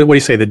 What do you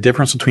say? The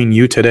difference between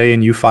you today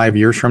and you 5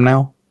 years from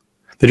now?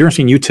 The difference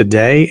between you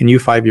today and you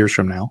 5 years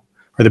from now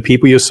are the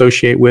people you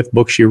associate with,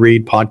 books you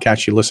read,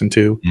 podcasts you listen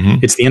to.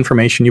 It's the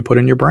information you put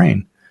in your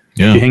brain.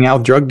 Yeah. If you hang out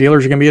with drug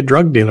dealers, you're going to be a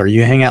drug dealer.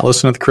 You hang out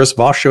listening to the Chris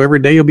Voss Show every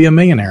day, you'll be a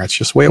millionaire. It's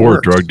just the way it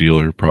works. Or a drug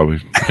dealer, probably.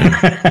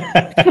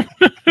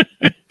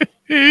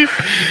 Yeah.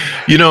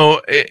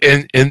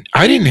 And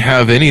I didn't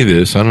have any of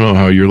this. I don't know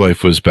how your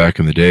life was back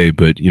in the day,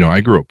 but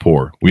I grew up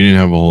poor. We didn't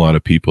have a whole lot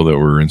of people that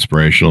were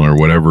inspirational or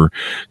whatever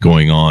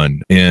going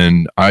on.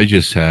 And I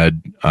just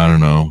had, I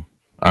don't know,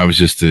 I was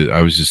just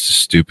a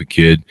stupid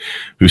kid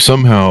who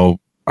somehow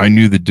I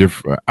knew the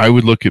difference. I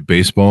would look at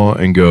baseball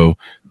and go,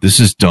 this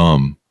is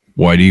dumb.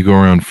 Why do you go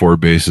around four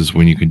bases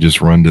when you can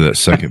just run to that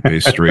second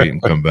base straight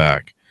and come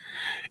back?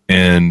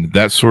 And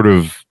that sort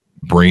of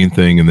brain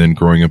thing, and then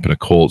growing up in a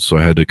cult, so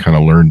I had to kind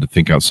of learn to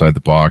think outside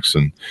the box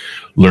and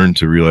learn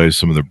to realize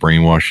some of the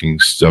brainwashing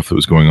stuff that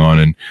was going on,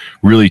 and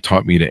really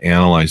taught me to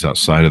analyze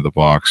outside of the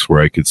box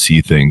where I could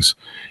see things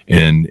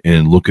and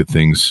look at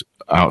things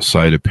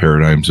outside of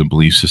paradigms and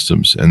belief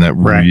systems. And that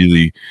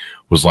really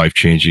was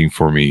life-changing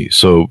for me.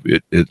 So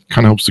it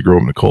kind of helps to grow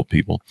up in a cult,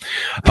 people.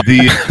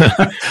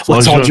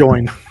 Let's all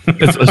join.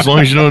 As long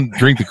as you don't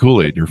drink the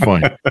Kool-Aid, you're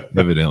fine.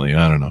 Evidently,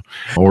 I don't know.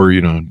 Or,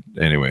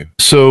 anyway.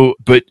 So,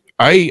 but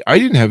I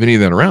didn't have any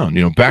of that around.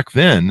 Back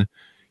then,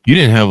 you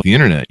didn't have the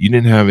internet. You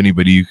didn't have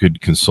anybody you could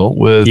consult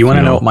with. You want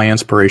to know what my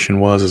inspiration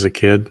was as a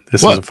kid?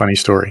 This is a funny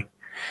story.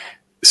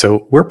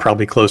 So we're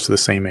probably close to the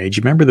same age.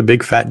 You remember the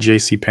big fat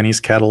JCPenney's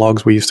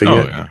catalogs we used to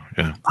get? Oh,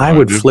 yeah. I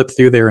would flip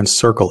through there and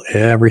circle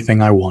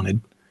everything I wanted.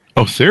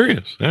 Oh,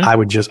 serious? Yeah. I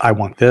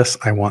want this,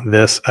 I want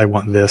this, I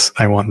want this,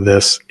 I want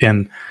this.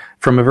 And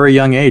from a very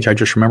young age, I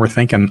just remember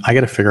thinking, I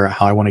got to figure out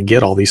how I want to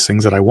get all these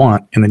things that I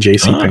want in the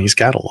JCPenney's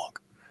catalog.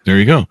 There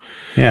you go.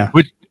 Yeah.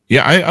 But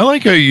yeah, I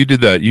like how you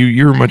did that.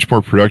 You were much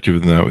more productive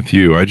than that with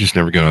you. I just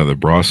never got out of the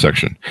bra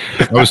section.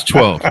 I was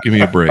 12. Give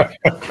me a break.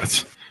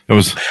 That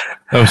was.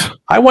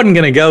 I wasn't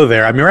going to go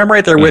there. I mean, I'm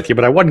right there with you,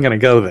 but I wasn't going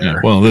to go there. Yeah,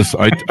 well,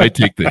 I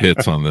take the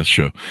hits on this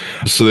show.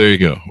 So there you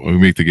go. We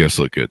make the guests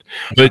look good.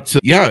 But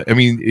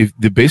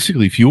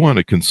if you want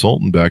a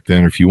consultant back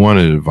then, or if you want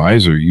an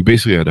advisor, you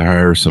basically had to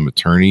hire some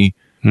attorney.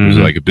 He was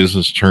like a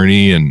business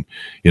attorney, and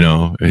you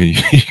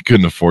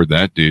couldn't afford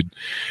that, dude.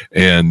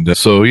 And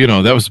so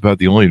that was about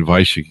the only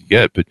advice you could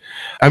get. But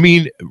I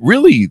mean,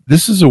 really,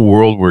 this is a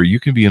world where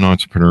you can be an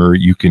entrepreneur.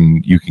 You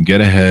can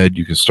get ahead.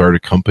 You can start a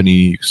company.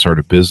 You can start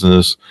a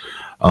business.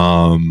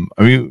 I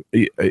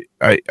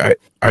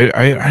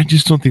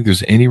just don't think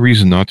there's any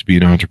reason not to be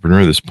an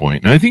entrepreneur at this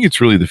point. And I think it's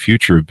really the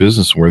future of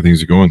business and where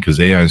things are going, because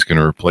AI is going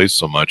to replace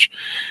so much.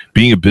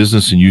 Being a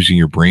business and using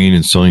your brain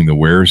and selling the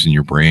wares in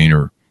your brain,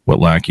 or what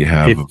lack you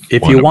have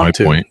if you want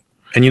to. Point.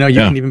 And you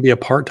can even be a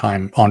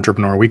part-time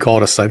entrepreneur. We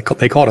call it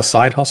they call it a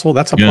side hustle.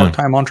 That's a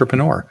part-time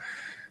entrepreneur.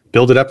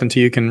 Build it up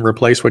until you can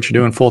replace what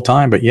you're doing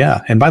full-time. But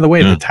and by the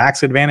way, the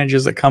tax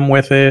advantages that come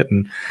with it,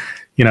 and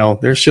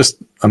there's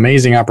just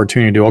amazing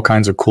opportunity to do all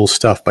kinds of cool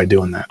stuff by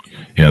doing that.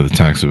 Yeah, the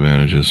tax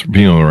advantages.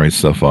 Being able to write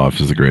stuff off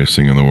is the greatest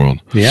thing in the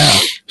world. Yeah.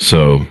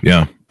 So,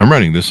 I'm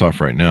writing this off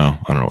right now.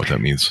 I don't know what that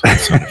means. It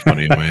sounded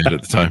funny in my head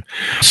at the time.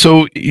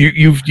 So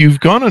you've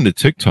gone onto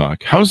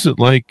TikTok. How's it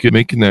like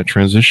making that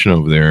transition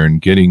over there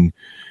and getting,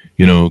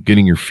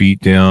 getting your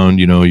feet down.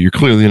 You're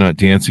clearly not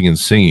dancing and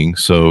singing,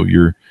 so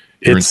you're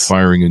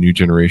inspiring a new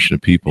generation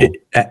of people.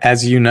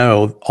 As you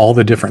know, all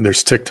the different,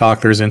 there's TikTok,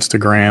 there's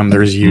Instagram,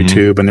 there's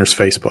YouTube, and there's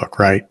Facebook,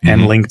 right?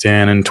 And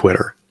LinkedIn and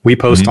Twitter. We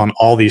post on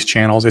all these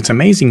channels. It's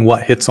amazing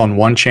what hits on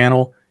one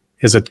channel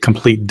is a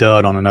complete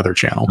dud on another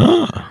channel.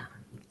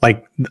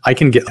 Like I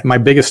can get, my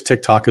biggest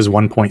TikTok is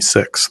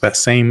 1.6. That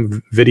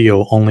same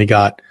video only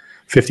got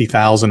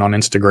 50,000 on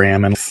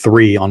Instagram and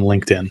 3 on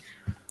LinkedIn.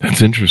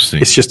 That's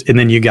interesting. It's just, and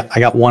then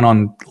I got one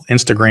on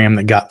Instagram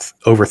that got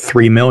over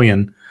 3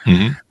 million.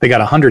 They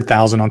got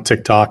 100,000 on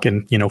TikTok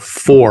and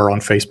 4 on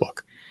Facebook.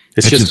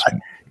 It's just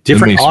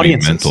different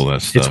audiences. Mental,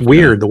 that stuff, it's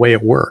weird the way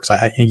it works.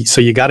 So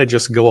you got to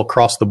just go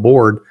across the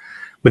board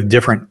with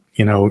different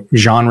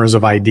genres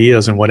of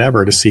ideas and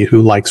whatever to see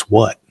who likes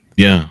what.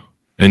 Yeah,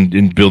 and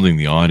in building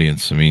the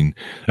audience, I mean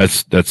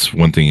that's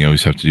one thing you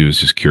always have to do is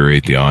just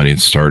curate the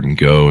audience, start and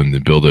go, and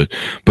then build it.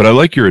 But I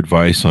like your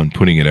advice on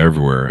putting it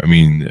everywhere. I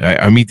mean,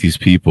 I meet these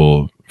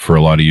people for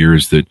a lot of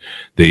years that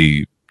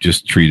they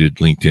just treated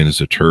LinkedIn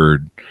as a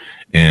turd.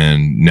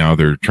 And now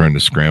they're trying to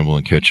scramble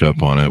and catch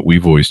up on it.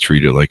 We've always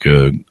treated it like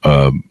a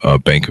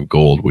bank of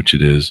gold, which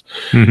it is.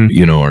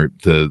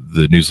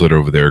 The newsletter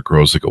over there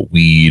grows like a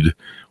weed.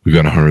 We've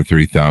got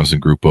 130,000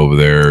 group over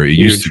there. It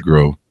used to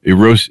grow. It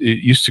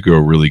used to grow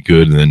really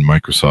good, and then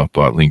Microsoft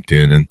bought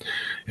LinkedIn,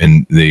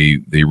 and they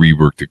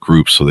reworked the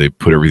group, so they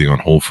put everything on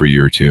hold for a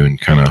year or two and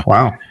kind of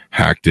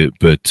hacked it.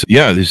 But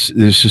yeah, there's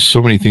just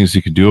so many things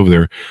you can do over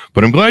there.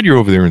 But I'm glad you're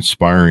over there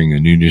inspiring a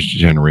new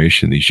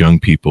generation, these young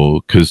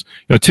people, because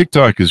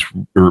Instagram's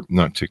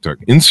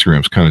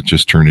kind of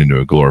just turned into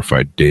a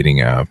glorified dating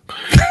app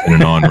and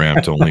an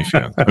on-ramp to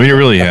OnlyFans. I mean, it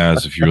really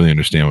has, if you really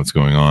understand what's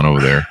going on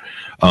over there.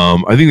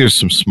 I think there's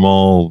some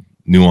small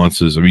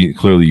nuances. I mean,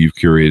 clearly you've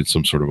curated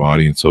some sort of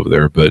audience over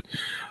there, but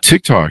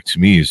TikTok to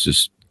me is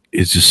just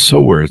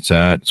so where it's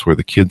at. It's where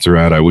the kids are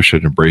at. I wish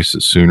I'd embraced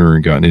it sooner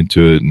and gotten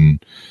into it,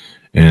 and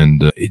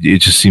it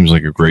just seems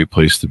like a great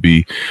place to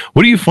be.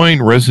 What do you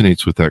find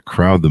resonates with that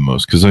crowd the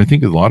most? Because I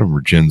think a lot of them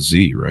are Gen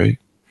Z, right?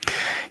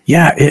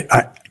 Yeah,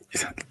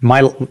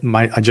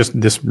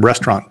 this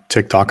restaurant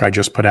TikTok I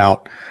just put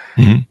out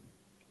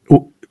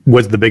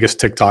was the biggest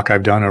TikTok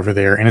I've done over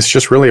there, and it's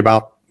just really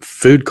about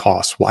food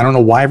costs. Well, I don't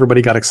know why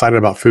everybody got excited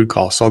about food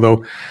costs.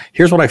 Although,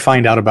 here's what I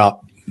find out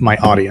about my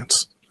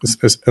audience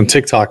on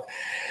TikTok.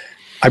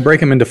 I break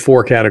them into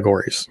 4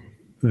 categories.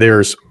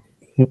 There's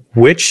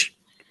which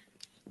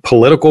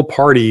political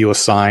party you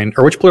assign,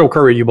 or which political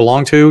party you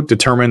belong to,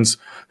 determines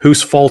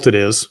whose fault it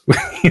is.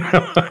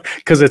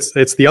 Because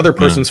it's the other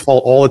person's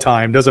fault all the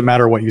time. Doesn't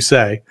matter what you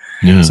say.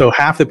 Yeah. So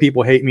half the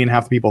people hate me and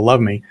half the people love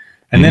me.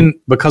 And then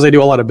because I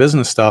do a lot of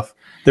business stuff,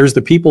 there's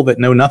the people that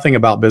know nothing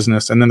about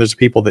business, and then there's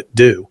people that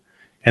do.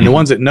 And the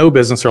ones that know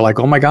business are like,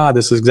 oh my God,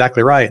 this is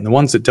exactly right. And the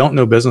ones that don't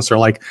know business are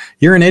like,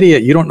 you're an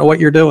idiot. You don't know what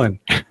you're doing.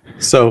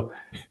 So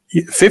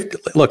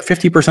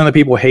 50% of the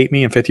people hate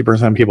me and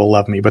 50% of people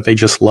love me, but they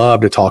just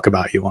love to talk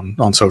about you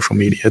on social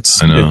media.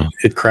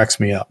 It cracks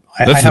me up.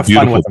 I have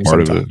fun with them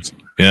sometimes.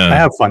 Yeah. I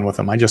have fun with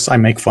them. I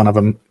make fun of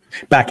them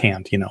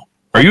backhand,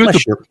 Are you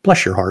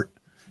bless your heart.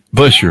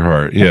 Bless your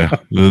heart. Yeah.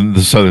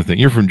 the southern thing.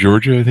 You're from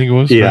Georgia, I think it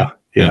was. Yeah. Right?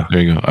 Yeah,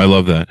 there you go. I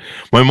love that.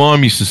 My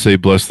mom used to say,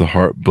 bless your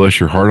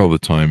heart all the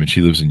time, and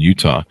she lives in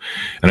Utah.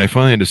 And I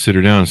finally had to sit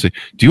her down and say,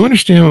 do you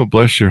understand what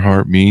bless your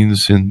heart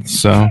means in the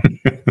South?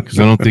 Because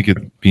I don't think it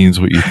means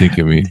what you think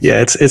it means.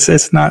 Yeah,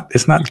 it's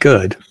not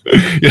good.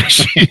 Yeah,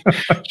 she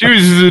was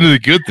just into the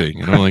good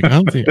thing. And I'm like, I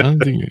don't think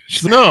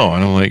she's like, no.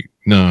 And I'm like,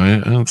 no, I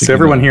don't think so.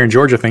 Everyone here in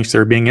Georgia thinks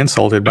they're being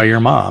insulted by your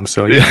mom.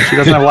 So she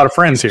doesn't have a lot of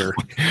friends here.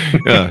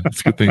 Yeah,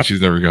 it's a good thing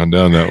she's never gone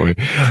down that way.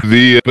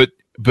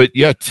 But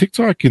yeah,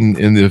 TikTok and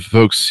the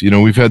folks,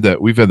 we've had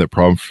that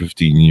problem for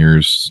 15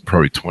 years,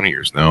 probably 20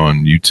 years now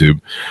on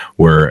YouTube,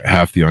 where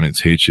half the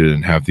audience hates it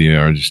and half the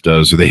audience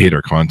does, or they hate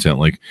our content.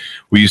 Like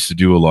we used to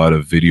do a lot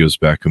of videos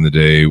back in the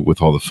day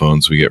with all the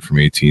phones we get from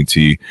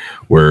AT&T,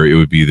 where it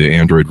would be the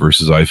Android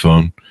versus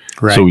iPhone.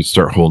 Right. So we'd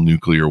start whole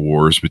nuclear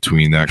wars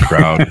between that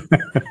crowd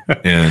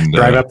and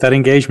drive up that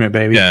engagement,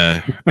 baby.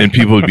 Yeah. And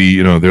people would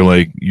be, they're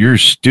like, you're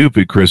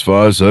stupid, Chris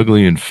Voss,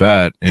 ugly and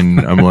fat. And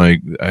I'm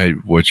like,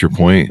 what's your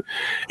point?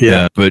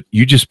 Yeah. But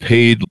you just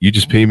paid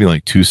me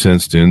like 2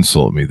 cents to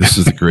insult me. This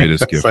is the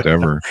greatest gift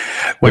ever.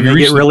 When you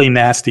get really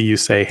nasty, you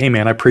say, hey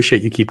man, I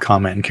appreciate you keep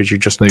commenting because you're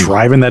just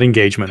driving that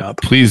engagement up.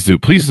 Please do.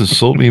 Please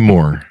insult me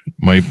more.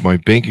 My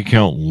bank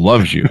account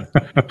loves you.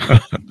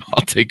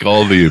 I'll take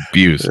all the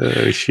abuse.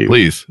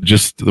 Please.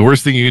 Just the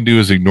worst thing you can do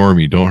is ignore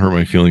me. Don't hurt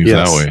my feelings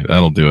that way.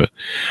 That'll do it.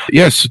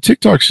 Yeah, so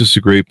TikTok's just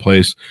a great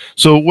place.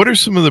 So what are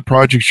some of the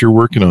projects you're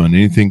working on?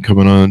 Anything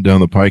coming on down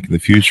the pike in the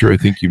future? I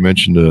think you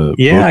mentioned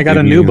I got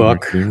a new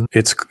book.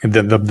 It's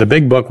the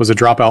big book was A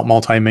Dropout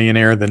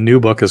Multimillionaire. The new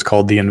book is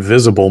called The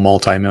Invisible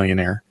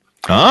Multimillionaire.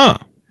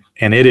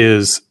 And it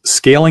is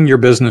scaling your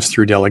business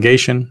through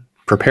delegation,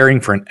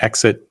 preparing for an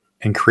exit,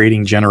 and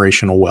creating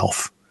generational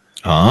wealth.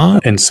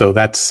 And so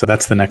that's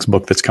the next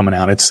book that's coming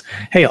out.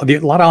 A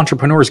lot of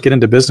entrepreneurs get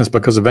into business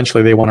because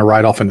eventually they want to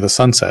ride off into the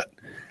sunset.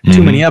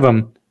 Too many of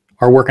them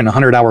are working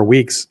 100-hour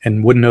weeks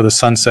and wouldn't know the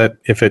sunset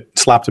if it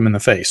slapped them in the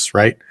face,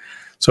 right?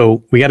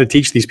 So we got to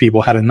teach these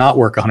people how to not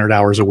work 100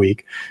 hours a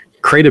week,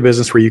 create a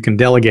business where you can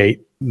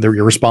delegate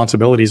your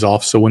responsibilities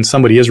off. So when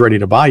somebody is ready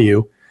to buy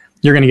you,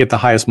 you're going to get the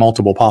highest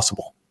multiple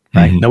possible,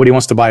 right? Nobody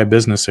wants to buy a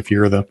business if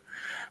you're the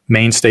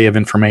mainstay of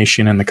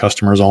information and the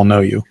customers all know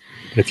you.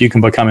 But if you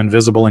can become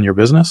invisible in your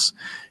business,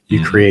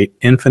 you create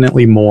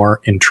infinitely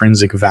more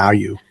intrinsic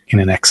value in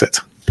an exit.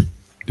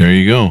 There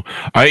you go.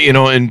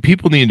 And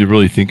people need to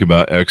really think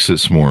about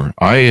exits more.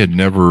 I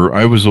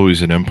was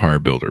always an empire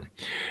builder,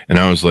 and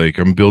I was like,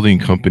 I'm building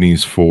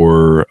companies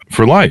for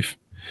life.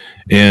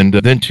 And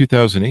then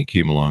 2008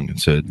 came along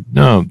and said,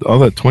 no, all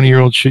that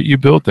 20-year-old shit you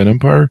built, that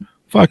empire,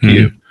 fuck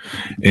you.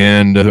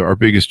 And our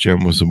biggest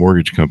gem was the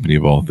mortgage company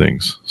of all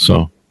things.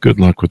 So good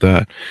luck with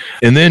that.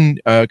 And then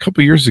a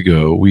couple of years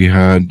ago, we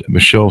had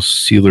Michelle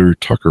Sealer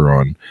Tucker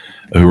on,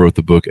 who wrote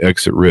the book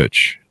Exit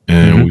Rich.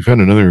 And we've had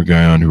another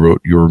guy on who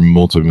wrote Your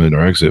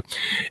Multimillionaire Exit.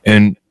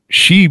 And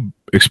she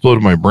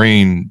exploded my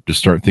brain to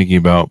start thinking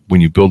about,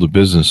 when you build a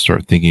business,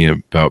 start thinking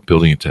about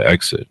building it to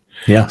exit.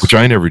 Yes. Which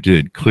I never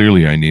did.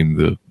 Clearly, I named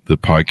the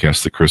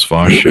podcast The Chris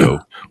Voss Show,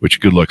 which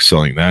good luck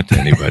selling that to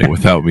anybody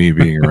without me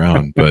being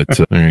around. But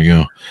there you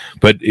go.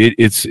 But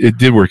it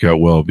did work out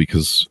well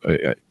because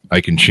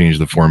I can change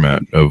the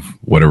format of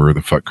whatever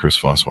the fuck Chris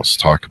Voss wants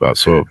to talk about.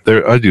 So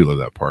I do love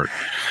that part.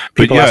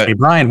 People ask me,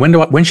 Brian,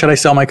 when should I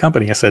sell my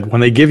company? I said,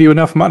 when they give you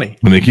enough money.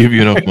 When they give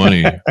you enough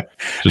money,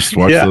 just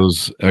watch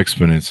those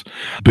exponents.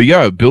 But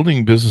yeah,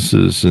 building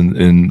businesses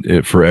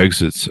and for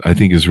exits, I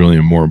think is really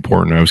more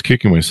important. I was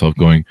kicking myself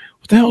going,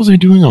 what the hell was I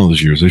doing all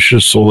those years? I should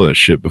have sold that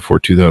shit before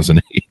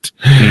 2008.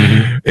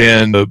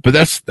 And but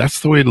that's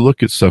the way to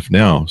look at stuff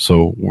now.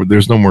 So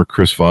there's no more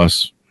Chris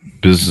Voss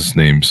business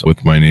names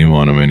with my name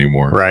on them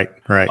anymore. Right.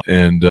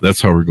 And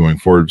that's how we're going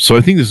forward. So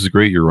I think this is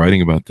great. You're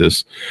writing about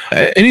this.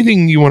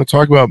 Anything you want to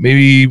talk about?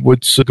 Maybe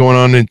what's going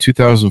on in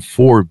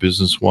 2004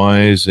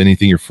 business-wise?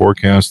 Anything you're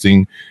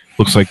forecasting?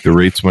 Looks like the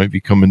rates might be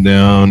coming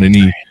down.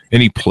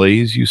 Any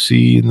plays you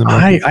see in the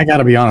market? I got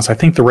to be honest. I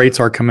think the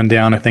rates are coming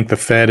down. I think the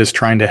Fed is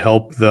trying to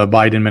help the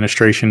Biden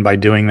administration by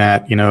doing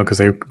that, because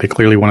they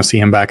clearly want to see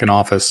him back in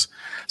office.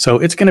 So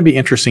it's going to be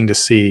interesting to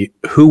see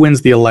who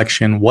wins the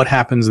election, what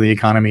happens to the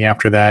economy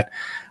after that.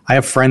 I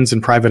have friends in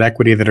private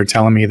equity that are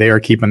telling me they are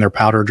keeping their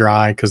powder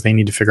dry because they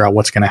need to figure out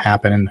what's going to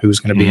happen and who's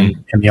going to be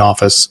in the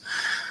office,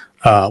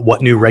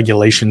 what new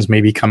regulations may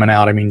be coming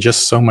out. I mean,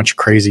 just so much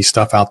crazy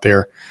stuff out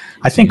there.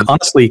 I think,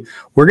 honestly,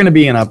 we're going to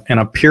be in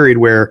a period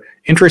where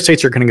interest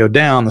rates are going to go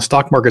down, the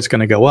stock market's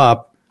going to go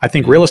up. I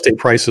think real estate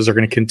prices are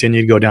going to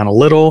continue to go down a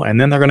little,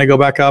 and then they're going to go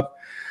back up.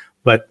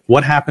 But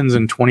what happens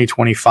in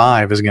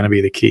 2025 is going to be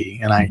the key,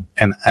 and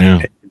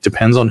it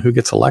depends on who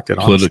gets elected.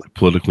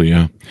 Politically,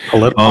 yeah.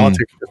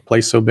 Politics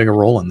plays so big a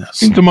role in this.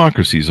 I think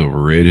democracy is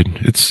overrated.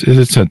 It's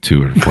had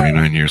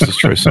 249 years. Let's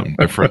try something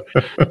different.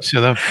 See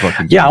how that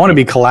fucking. Yeah, I want to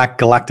be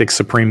Galactic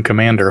Supreme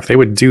Commander. If they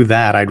would do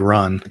that, I'd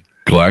run.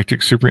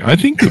 Galactic Supreme. I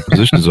think the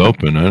position's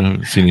open. I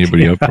haven't seen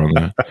anybody up on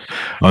that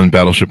on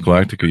Battleship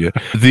Galactica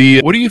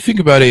yet. What do you think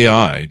about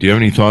AI? Do you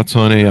have any thoughts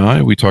on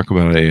AI? We talk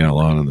about AI a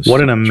lot on this.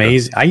 What an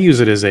amazing! I use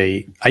it as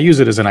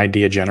an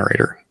idea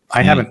generator.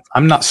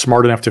 I'm not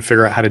smart enough to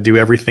figure out how to do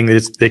everything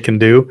that it can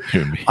do.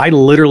 I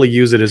literally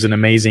use it as an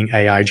amazing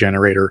AI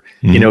generator.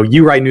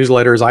 You write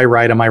newsletters, I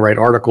write them, I write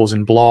articles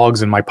and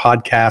blogs and my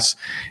podcasts.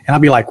 And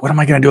I'll be like, what am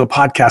I going to do a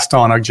podcast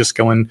on? I'll just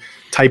go and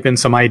type in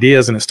some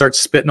ideas and it starts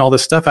spitting all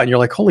this stuff out. And you're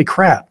like, holy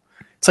crap.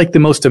 It's like the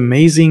most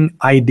amazing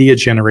idea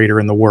generator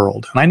in the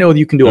world. And I know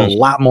you can do a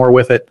lot more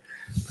with it,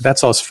 but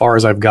that's as far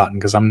as I've gotten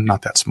because I'm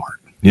not that smart.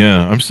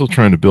 Yeah, I'm still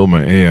trying to build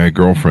my AI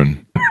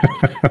girlfriend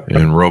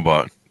and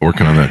robot.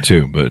 Working on that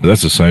too, but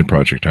that's a side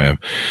project I have.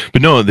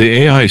 But no, the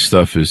AI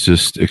stuff is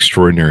just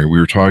extraordinary. We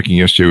were talking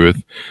yesterday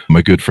with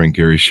my good friend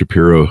Gary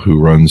Shapiro, who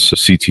runs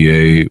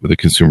CTA, the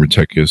Consumer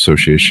Tech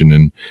Association,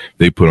 and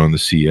they put on the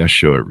CES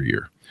show every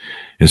year.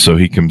 And so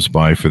he comes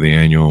by for the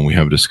annual and we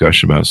have a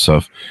discussion about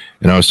stuff.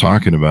 And I was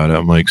talking about it.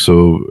 I'm like,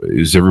 so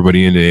is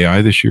everybody into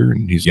AI this year?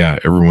 And he's, yeah,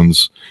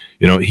 everyone's,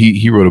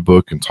 he wrote a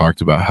book and talked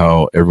about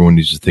how everyone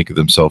needs to think of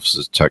themselves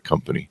as a tech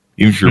company.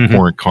 Even if you're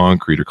pouring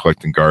concrete or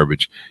collecting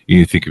garbage, you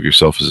need to think of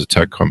yourself as a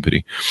tech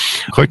company.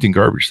 Collecting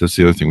garbage, that's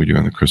the other thing we do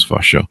on the Chris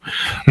Voss Show.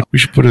 We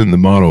should put it in the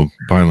motto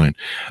byline.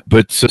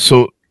 But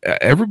so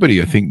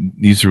everybody, I think,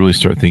 needs to really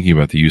start thinking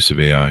about the use of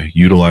AI,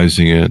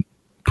 utilizing it.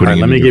 All right,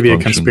 let me give you a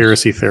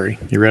conspiracy theory.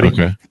 You ready?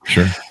 Okay,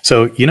 sure.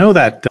 So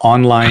that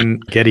online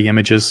Getty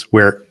Images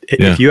where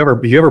if you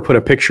ever put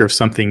a picture of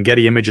something,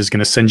 Getty Images is going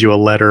to send you a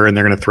letter and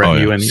they're going to threaten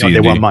you and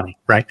they want money,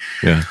 right?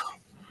 Yeah.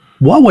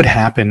 What would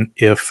happen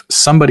if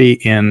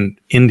somebody in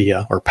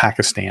India or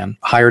Pakistan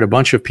hired a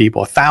bunch of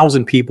people,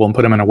 1,000 people, and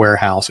put them in a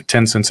warehouse at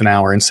 10 cents an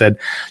hour and said,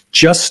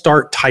 just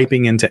start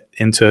typing into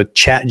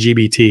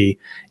ChatGPT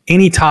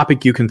any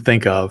topic you can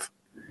think of,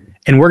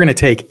 and we're going to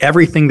take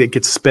everything that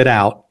gets spit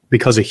out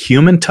because a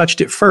human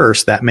touched it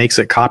first, that makes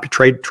it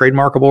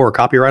trademarkable or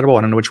copyrightable.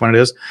 I don't know which one it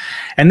is.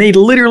 And they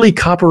literally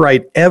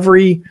copyright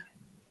every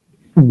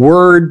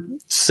word,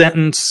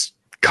 sentence,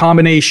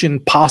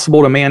 combination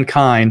possible to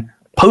mankind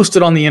post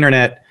it on the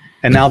internet,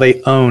 and now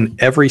they own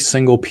every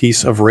single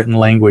piece of written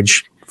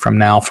language from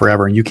now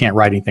forever, and you can't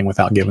write anything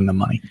without giving them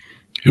money.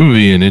 It would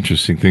be an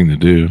interesting thing to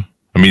do.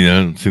 I mean,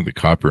 I don't think the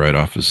Copyright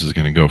Office is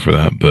going to go for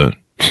that, but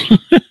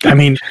I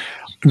mean,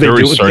 they do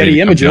it with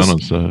Getty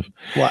Images.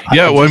 Well,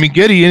 I mean,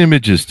 Getty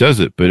Images does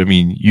it, but I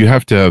mean, you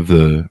have to have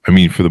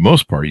for the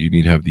most part, you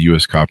need to have the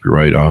U.S.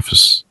 Copyright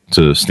Office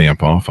to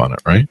stamp off on it,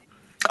 right?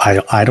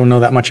 I don't know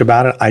that much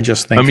about it. I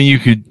just think. I mean,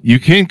 you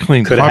can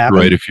claim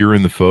copyright if you're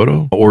in the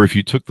photo or if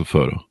you took the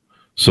photo.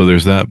 So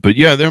there's that. But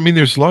yeah,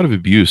 there's a lot of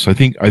abuse. I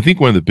think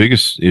one of the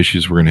biggest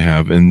issues we're going to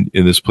have, and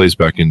this plays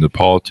back into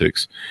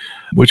politics,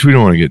 which we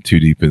don't want to get too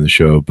deep in the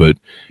show, but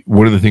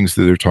one of the things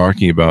that they're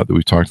talking about that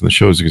we've talked on the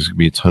show is there's going to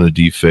be a ton of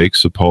deep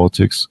fakes of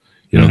politics.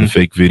 The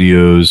fake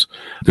videos.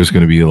 There's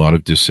going to be a lot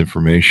of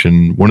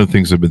disinformation. One of the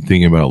things I've been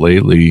thinking about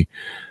lately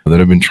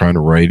that I've been trying to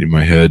write in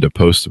my head, a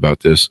post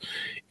about this,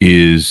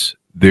 is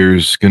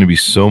there's going to be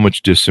so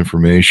much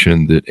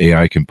disinformation that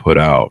AI can put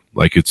out.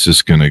 Like it's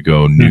just going to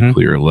go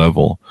nuclear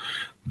level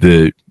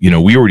that,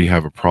 we already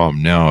have a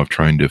problem now of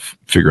trying to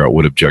figure out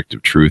what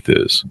objective truth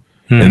is.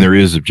 And there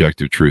is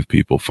objective truth,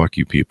 people. Fuck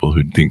you people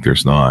who think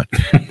there's not.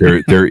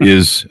 There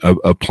is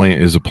a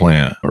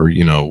plan,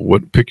 or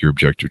pick your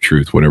objective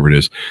truth, whatever it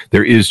is.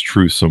 There is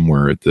truth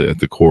somewhere at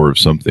the core of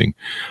something.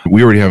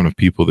 We already have enough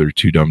people that are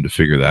too dumb to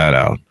figure that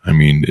out. I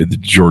mean, the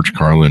George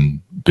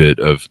Carlin bit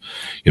of,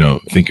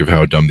 think of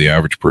how dumb the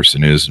average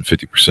person is, and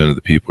 50% of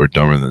the people are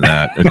dumber than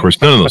that. And of course,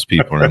 none of those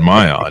people are in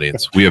my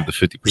audience. We have the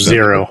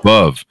 50%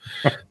 above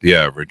the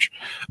average.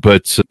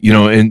 But,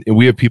 and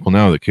we have people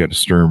now that can't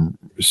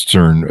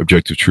discern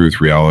objective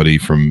truth, reality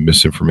from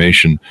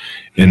misinformation.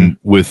 And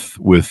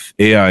with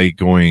AI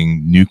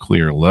going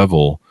nuclear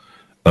level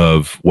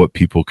of what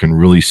people can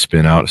really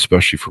spin out,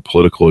 especially for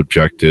political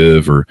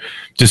objective or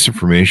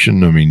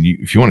disinformation. I mean,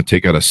 if you want to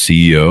take out a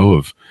CEO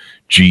of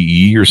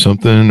GE or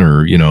something,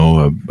 or,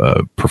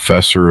 a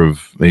professor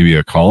of maybe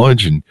a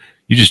college, and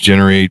you just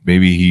generate,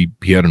 maybe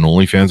he had an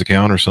OnlyFans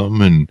account or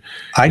something. And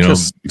I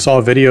just saw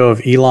a video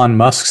of Elon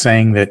Musk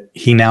saying that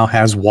he now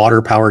has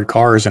water powered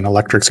cars and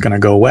electric's going to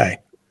go away.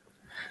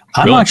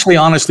 I'm actually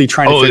honestly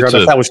trying to figure out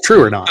if that was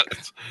true or not,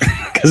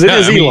 because it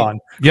is Elon.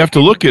 You have to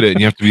look at it and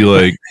you have to be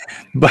like,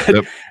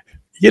 but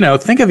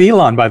think of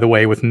Elon, by the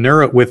way, with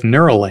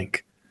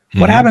Neuralink.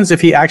 What happens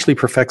if he actually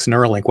perfects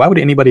Neuralink? Why would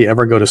anybody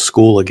ever go to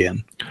school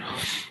again?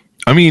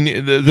 I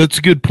mean, that's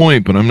a good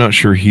point, but I'm not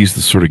sure he's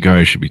the sort of guy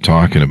who should be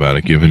talking about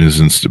it, given his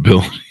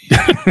instability.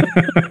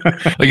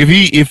 Like if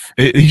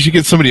he should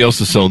get somebody else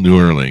to sell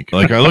Neuralink.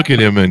 Like I look at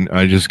him and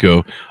I just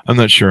go, I'm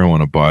not sure I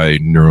want to buy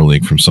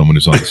Neuralink from someone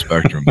who's on the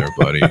spectrum there,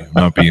 buddy. I'm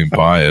not being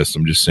biased.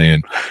 I'm just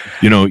saying,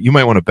 you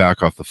might want to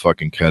back off the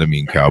fucking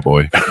ketamine,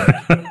 cowboy.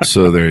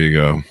 So there you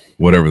go.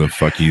 Whatever the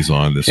fuck he's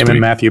on this week. And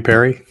Matthew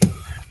Perry?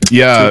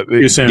 Yeah.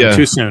 Too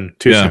soon.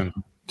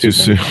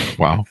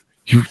 Wow.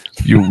 You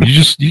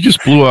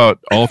just blew out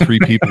all three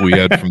people we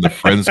had from the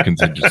Friends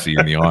contingency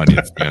in the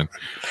audience, man.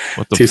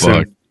 What the fuck?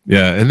 Soon.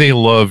 Yeah, and they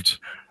loved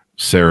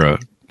Sarah.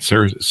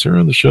 Sarah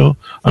on the show?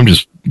 I'm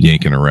just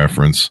yanking a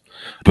reference.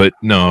 But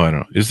no, I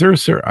don't. Is there a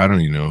Sarah? I don't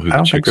even know who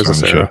the chick's on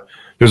the show.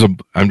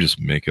 I'm just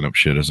making up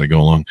shit as I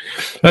go along.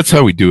 That's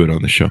how we do it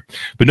on the show.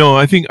 But no,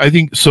 I think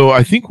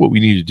what we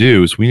need to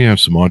do is we need to have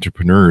some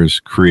entrepreneurs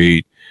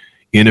create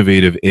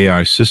innovative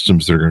AI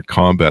systems that are going to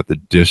combat the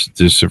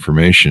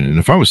disinformation. And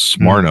if I was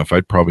smart enough,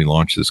 I'd probably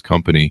launch this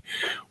company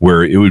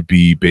where it would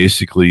be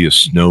basically a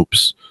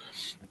Snopes.com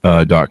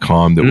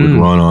that would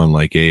run on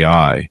like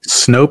AI.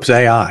 Snopes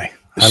AI.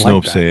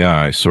 Snopes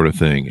AI sort of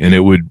thing. And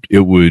it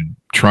would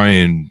try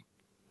and,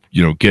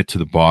 get to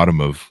the bottom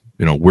of,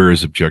 where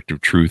is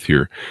objective truth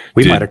here?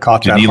 We might have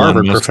caught that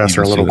Harvard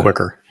professor a little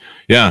quicker.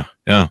 Yeah.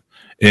 Yeah.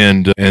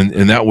 And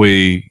that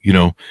way,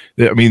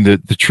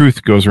 the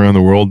truth goes around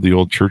the world, the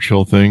old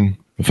Churchill thing,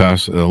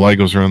 the lie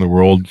goes around the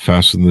world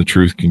faster than the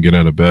truth can get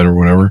out of bed or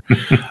whatever.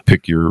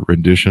 Pick your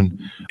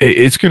rendition.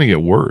 It's going to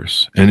get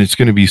worse, and it's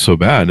going to be so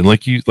bad. And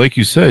like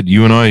you said,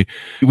 you and I,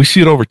 we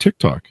see it over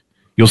TikTok.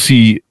 You'll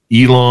see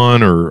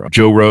Elon or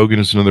Joe Rogan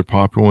is another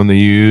popular one they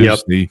use. Yep.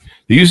 They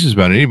use this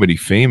about anybody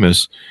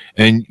famous,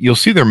 and you'll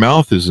see their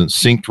mouth isn't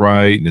synced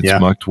right, and it's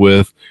mucked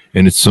with,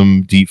 and it's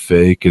some deep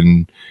fake,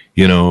 and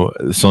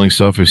selling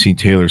stuff. I've seen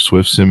Taylor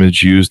Swift's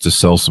image used to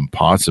sell some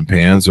pots and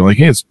pans. They're like,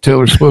 hey, it's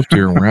Taylor Swift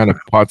here, and we're out of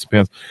pots and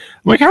pans.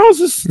 I'm like, how is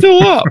this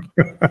still up?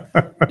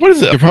 What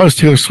is it? If I was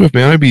Taylor Swift,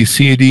 man, I'd be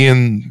CAD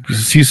and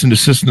cease and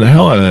desist the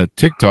hell out of that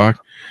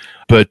TikTok.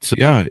 But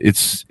yeah,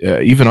 it's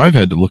even I've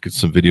had to look at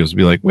some videos and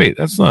be like, wait,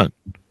 that's not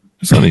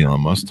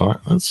Elon Musk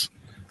talk.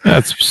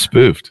 That's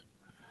spoofed.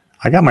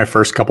 I got my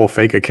first couple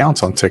fake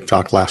accounts on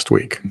TikTok last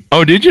week.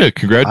 Oh, did you?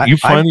 Congrats! You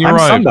finally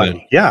arrived.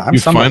 Yeah, you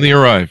finally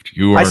arrived.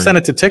 I sent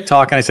it to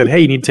TikTok and I said, "Hey,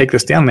 you need to take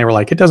this down." And they were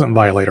like, "It doesn't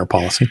violate our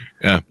policy."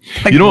 Yeah.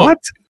 Like,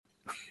 what?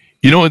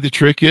 You know what the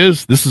trick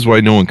is? This is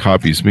why no one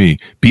copies me.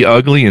 Be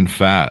ugly and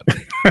fat.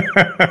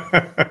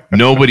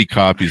 Nobody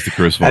copies the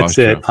Chris Voss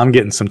Show. That's it. I'm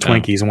getting some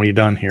Twinkies, and when you're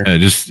done here.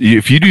 Just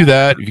if you do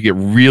that, if you get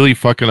really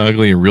fucking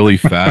ugly and really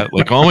fat,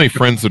 like all my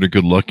friends that are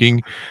good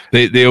looking,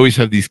 they always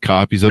have these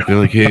copies up there.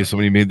 Like, hey,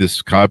 somebody made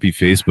this copy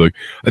Facebook.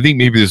 I think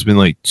maybe there's been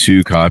like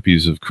 2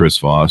 copies of Chris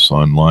Voss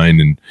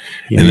online, and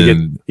you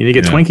need to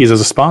get Twinkies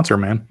as a sponsor,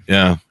 man.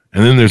 Yeah.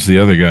 And then there's the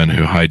other guy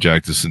who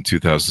hijacked us in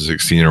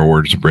 2016 or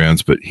Words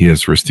Brands, but he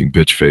has resting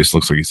bitch face.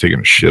 Looks like he's taking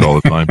a shit all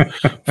the time.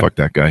 Fuck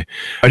that guy.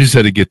 I just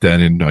had to get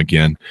that in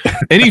again.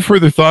 Any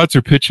further thoughts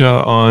or pitch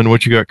on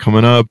what you got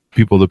coming up,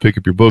 people to pick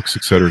up your books,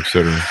 et cetera, et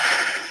cetera?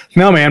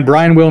 No, man.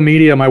 Brian Will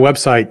Media, my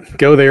website.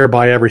 Go there,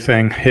 buy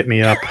everything. Hit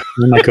me up.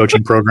 In my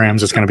coaching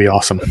programs. It's going to be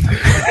awesome.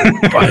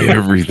 Buy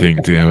everything,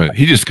 damn it.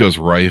 He just goes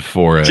right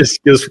for it.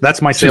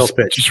 That's my sales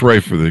pitch. Just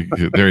right for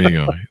there you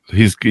go.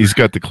 He's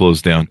got the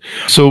close down.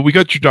 So we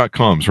got your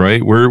 .coms,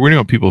 right? Where do you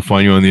want people to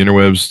find you on the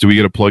interwebs? Do we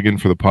get a plug-in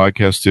for the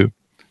podcast too?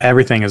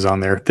 Everything is on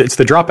there. It's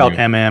the Dropout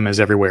MM is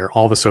everywhere.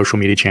 All the social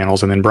media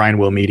channels. And then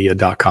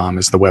brianwillmedia.com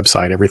is the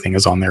website. Everything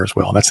is on there as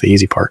well. That's the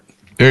easy part.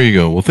 There you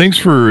go. Well, thanks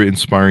for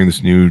inspiring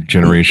this new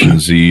generation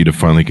Z to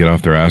finally get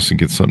off their ass and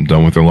get something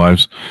done with their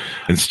lives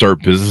and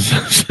start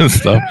businesses and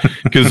stuff.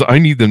 Because I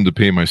need them to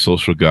pay my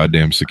social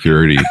goddamn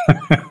security.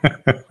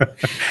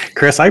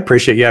 Chris, I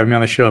appreciate you having me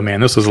on the show, man.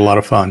 This was a lot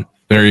of fun.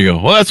 There you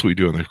go. Well, that's what we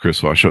do on the Chris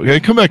Voss Show. Okay,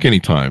 come back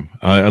anytime.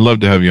 I'd love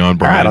to have you on,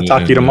 Brian. All right, I'll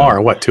talk to you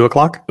tomorrow. What,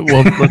 2:00?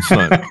 Well,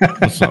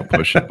 let's not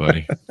push it,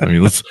 buddy. I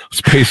mean, let's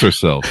pace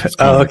ourselves.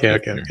 Okay.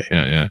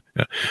 Yeah.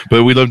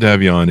 But we'd love to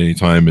have you on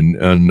anytime,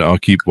 and I'll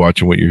keep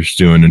watching what you're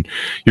doing. And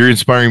you're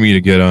inspiring me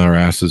to get on our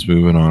asses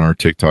moving on our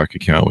TikTok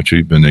account, which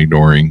we've been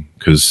ignoring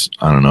because,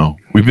 I don't know,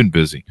 we've been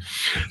busy.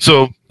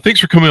 So thanks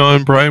for coming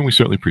on, Brian. We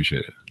certainly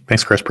appreciate it.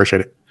 Thanks, Chris.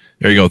 Appreciate it.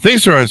 There you go.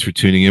 Thanks to our audience for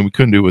tuning in. We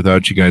couldn't do it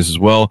without you guys as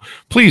well.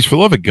 Please, for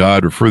the love of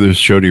God, refer this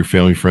show to your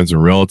family, friends,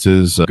 and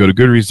relatives. Go to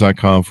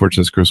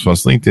goodreads.com/Chris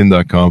Voss,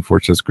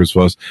 LinkedIn.com/Chris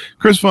Voss,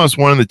 Chris Voss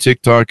 1 on the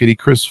TikTok, Eddie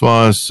Chris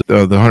Voss,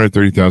 the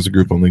 130,000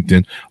 group on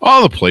LinkedIn.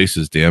 All the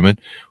places, damn it.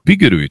 Be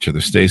good to each other.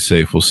 Stay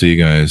safe. We'll see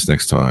you guys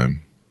next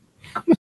time.